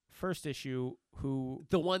first issue who...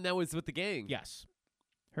 The one that was with the gang. Yes.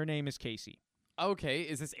 Her name is Casey. Okay.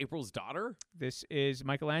 Is this April's daughter? This is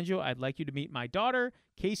Michelangelo. I'd like you to meet my daughter,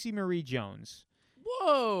 Casey Marie Jones.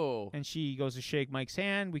 Whoa. And she goes to shake Mike's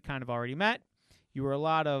hand. We kind of already met. You were a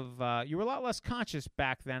lot less conscious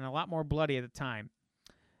back then, a lot more bloody at the time.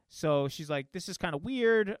 So she's like, this is kind of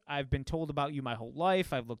weird. I've been told about you my whole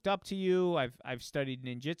life. I've looked up to you. I've studied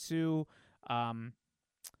ninjutsu.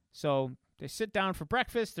 So they sit down for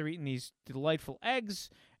breakfast. They're eating these delightful eggs,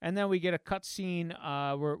 and then we get a cut scene.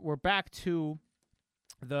 We're back to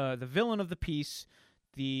the villain of the piece,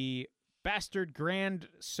 the bastard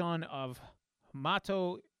grandson of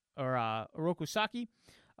Hamato or Orokusaki.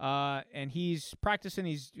 And he's practicing.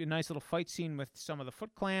 He's a nice little fight scene with some of the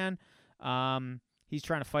Foot Clan. He's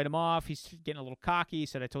trying to fight him off. He's getting a little cocky. He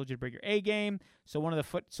said, I told you to bring your A game. So one of the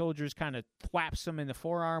foot soldiers kind of thwaps him in the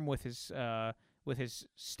forearm with his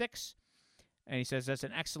sticks. And he says, that's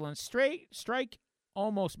an excellent strike,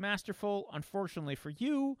 almost masterful. Unfortunately for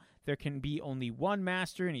you, there can be only one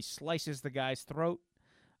master, and he slices the guy's throat.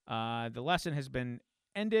 The lesson has been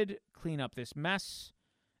ended. Clean up this mess.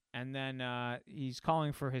 And then he's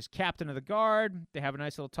calling for his captain of the guard. They have a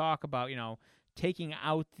nice little talk about, taking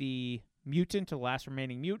out the mutant, the last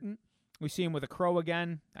remaining mutant. We see him with a crow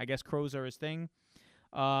again. I guess crows are his thing.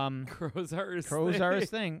 Crows are his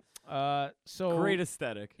thing. So great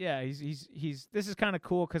aesthetic. Yeah, he's. This is kind of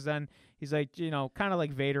cool because then he's like, kind of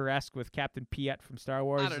like Vader-esque with Captain Piet from Star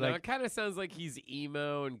Wars. I don't know. Like, It kind of sounds like he's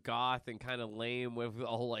emo and goth and kind of lame with the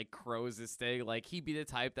whole like crows this thing. Like he'd be the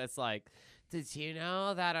type that's like, did you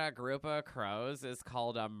know that a group of crows is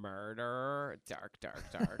called a murder? Dark.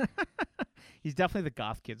 he's definitely the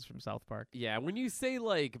goth kids from South Park. Yeah, when you say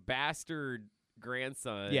like bastard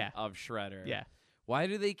grandson of Shredder. Yeah. Why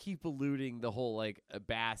do they keep alluding the whole like a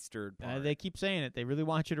bastard part? They keep saying it. They really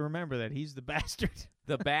want you to remember that he's the bastard.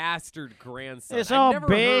 The bastard grandson. It's I've all never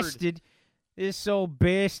bastard. It's so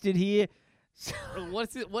bastard here.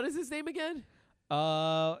 What is his name again?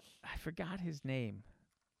 I forgot his name.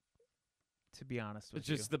 To be honest with It's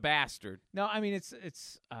you, just the bastard. no. I mean, it's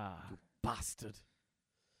Bastard.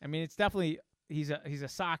 I mean, it's definitely he's a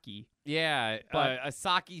Saki. Yeah, But-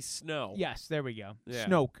 Asaki Snow. Yes, there we go. Yeah.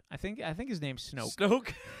 Snoke. I think his name's Snoke.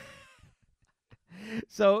 Snoke.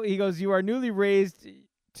 So he goes, you are newly raised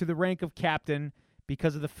to the rank of captain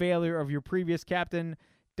because of the failure of your previous captain.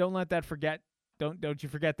 Don't let that forget. Don't you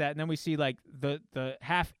forget that. And then we see like the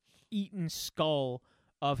half-eaten skull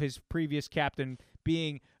of his previous captain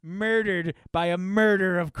being murdered by a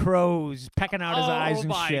murder of crows, pecking out his eyes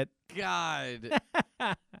and shit. God.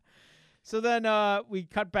 So then we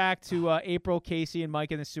cut back to April, Casey, and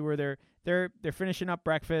Mike in the sewer. They're finishing up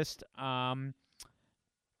breakfast, and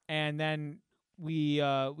then we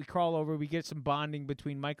crawl over. We get some bonding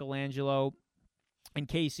between Michelangelo and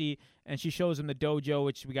Casey, and she shows him the dojo,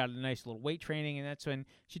 which we got a nice little weight training, and that's when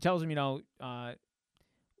she tells him,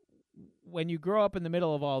 when you grow up in the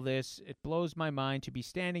middle of all this, it blows my mind to be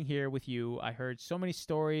standing here with you. I heard so many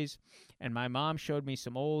stories, and my mom showed me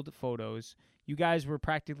some old photos. You guys were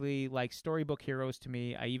practically like storybook heroes to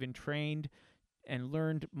me. I even trained and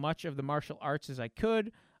learned much of the martial arts as I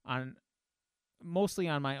could, mostly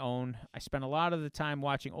on my own. I spent a lot of the time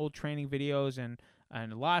watching old training videos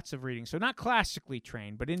and lots of reading. So not classically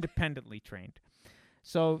trained, but independently trained.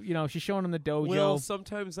 So, she's showing him the dojo. Well,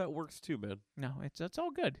 sometimes that works too, man. No, it's all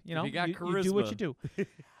good. you got you do what charisma. you do.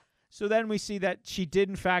 So then we see that she did,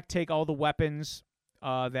 in fact, take all the weapons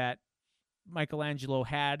that Michelangelo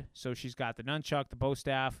had. So she's got the nunchuck, the bow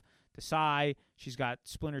staff, the sai. She's got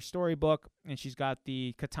Splinter's storybook, and she's got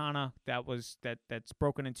the katana that's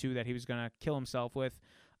broken in two that he was going to kill himself with.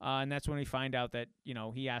 And that's when we find out that,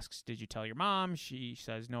 he asks, did you tell your mom? She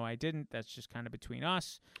says, no, I didn't. That's just kind of between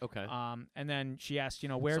us. Okay. And then she asks,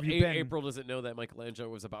 where So have you been? April doesn't know that Michelangelo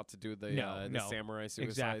was about to do the No, samurai suicide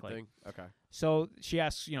exactly. thing. Okay. So she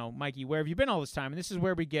asks, Mikey, where have you been all this time? And this is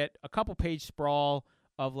where we get a couple-page sprawl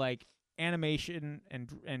of, like, animation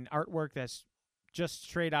and artwork that's just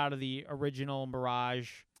straight out of the original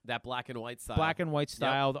Mirage That black and white style. Black and white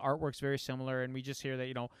style. The artwork's very similar, and we just hear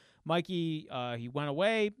that Mikey he went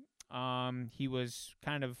away. He was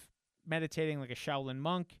kind of meditating like a Shaolin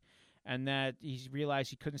monk, and that he realized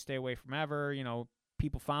he couldn't stay away from ever.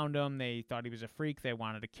 People found him. They thought he was a freak. They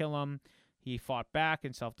wanted to kill him. He fought back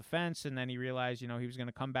in self-defense, and then he realized, he was going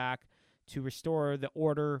to come back to restore the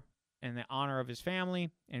order and the honor of his family.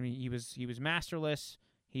 And he was masterless.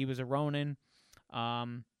 He was a Ronin.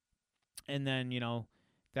 And then,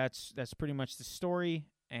 that's pretty much the story.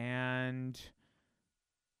 And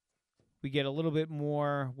we get a little bit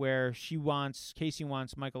more where Casey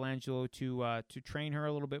wants Michelangelo to train her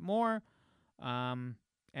a little bit more.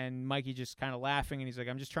 And Mikey just kind of laughing, and he's like,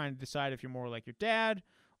 I'm just trying to decide if you're more like your dad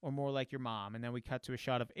or more like your mom. And then we cut to a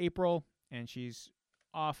shot of April, and she's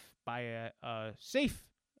off by a safe,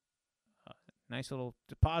 nice little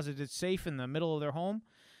deposited safe in the middle of their home.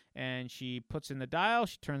 And she puts in the dial,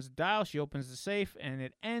 she turns the dial, she opens the safe, and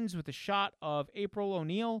it ends with a shot of April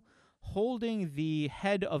O'Neil holding the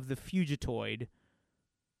head of the Fugitoid.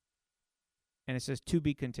 And it says, to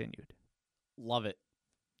be continued. Love it.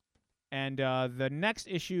 And the next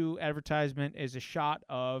issue advertisement is a shot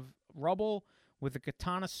of rubble with a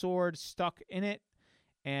katana sword stuck in it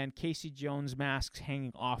and Casey Jones masks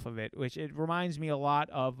hanging off of it, which it reminds me a lot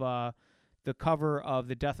of the cover of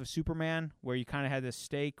The Death of Superman, where you kind of had this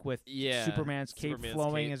stake with Superman's cape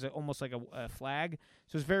flowing as almost like a flag.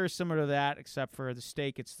 So it's very similar to that, except for the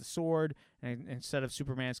stake, it's the sword, and instead of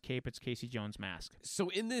Superman's cape, it's Casey Jones' mask. So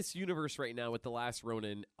in this universe right now with The Last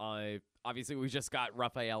Ronin, obviously we just got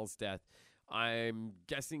Raphael's death. I'm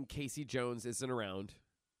guessing Casey Jones isn't around.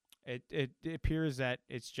 It appears that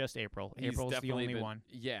it's just April. April's the only one.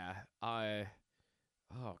 Yeah.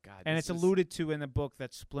 Oh God. And it's alluded to in the book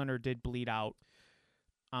that Splinter did bleed out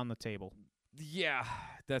on the table. Yeah,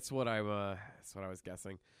 that's what I was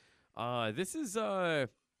guessing. This is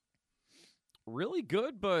really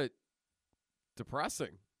good, but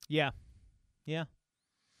depressing. Yeah.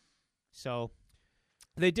 So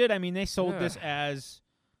they did. I mean, they sold this as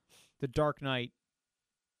the Dark Knight.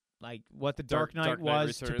 Like what the Dark Knight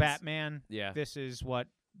was to Batman, this is what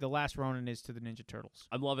The Last Ronin is to the Ninja Turtles.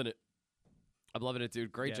 I'm loving it,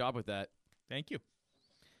 dude. Great job with that. Thank you.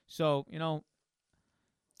 So,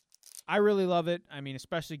 I really love it. I mean,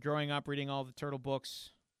 especially growing up, reading all the Turtle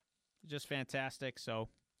books. Just fantastic. So,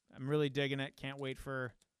 I'm really digging it. Can't wait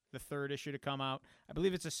for the third issue to come out. I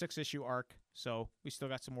believe it's a 6-issue arc, so we still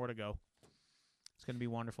got some more to go. It's going to be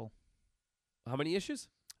wonderful. How many issues?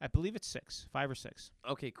 I believe it's 5 or 6.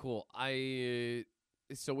 Okay, cool.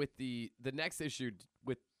 So with the next issue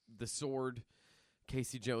with the sword,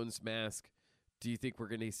 Casey Jones mask, do you think we're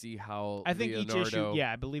going to see how I think Leonardo... each issue,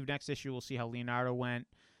 I believe next issue we'll see how Leonardo went.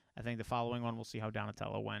 I think the following one we'll see how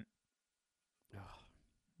Donatello went.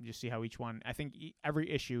 Just see how each one... I think every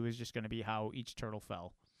issue is just going to be how each turtle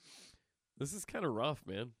fell. This is kind of rough,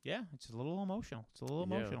 man. Yeah, it's a little emotional.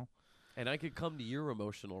 And I could come to your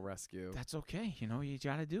emotional rescue. That's okay. You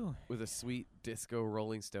got to do. With a sweet disco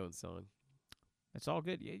Rolling Stones song. It's all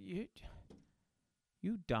good. You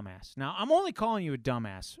dumbass. Now, I'm only calling you a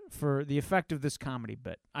dumbass for the effect of this comedy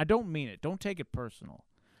bit. I don't mean it. Don't take it personal.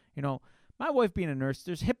 My wife being a nurse,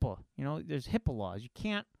 there's HIPAA. There's HIPAA laws. You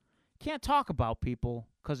can't talk about people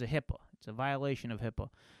because of HIPAA. It's a violation of HIPAA.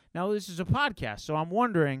 Now, this is a podcast, so I'm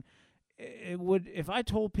wondering, if I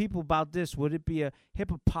told people about this, would it be a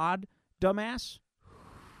HIPAA pod, dumbass?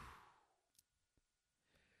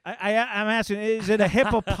 I'm asking, is it a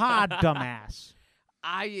HIPAA pod, dumbass?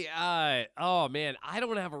 Oh man, I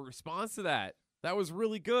don't have a response to that. That was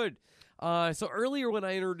really good. So earlier when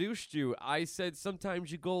I introduced you, I said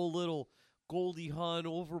sometimes you go a little Goldie Hawn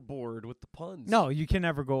overboard with the puns. No, you can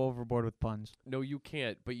never go overboard with puns. No, you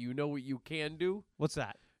can't. But you know what you can do? What's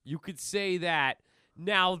that? You could say that,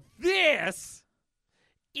 now this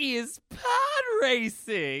is pod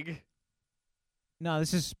racing. No,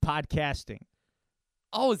 this is podcasting.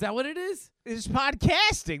 Oh, is that what it is? It's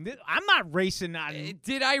podcasting. I'm not racing on.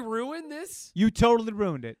 Did I ruin this? You totally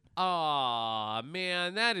ruined it. Aw,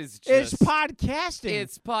 man, that is just... It's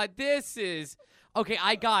podcasting. This is... Okay,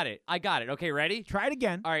 I got it. Okay, ready? Try it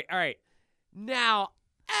again. All right. Now,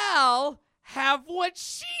 I'll have what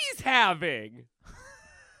she's having.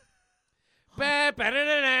 Block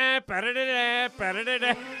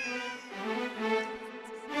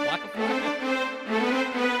of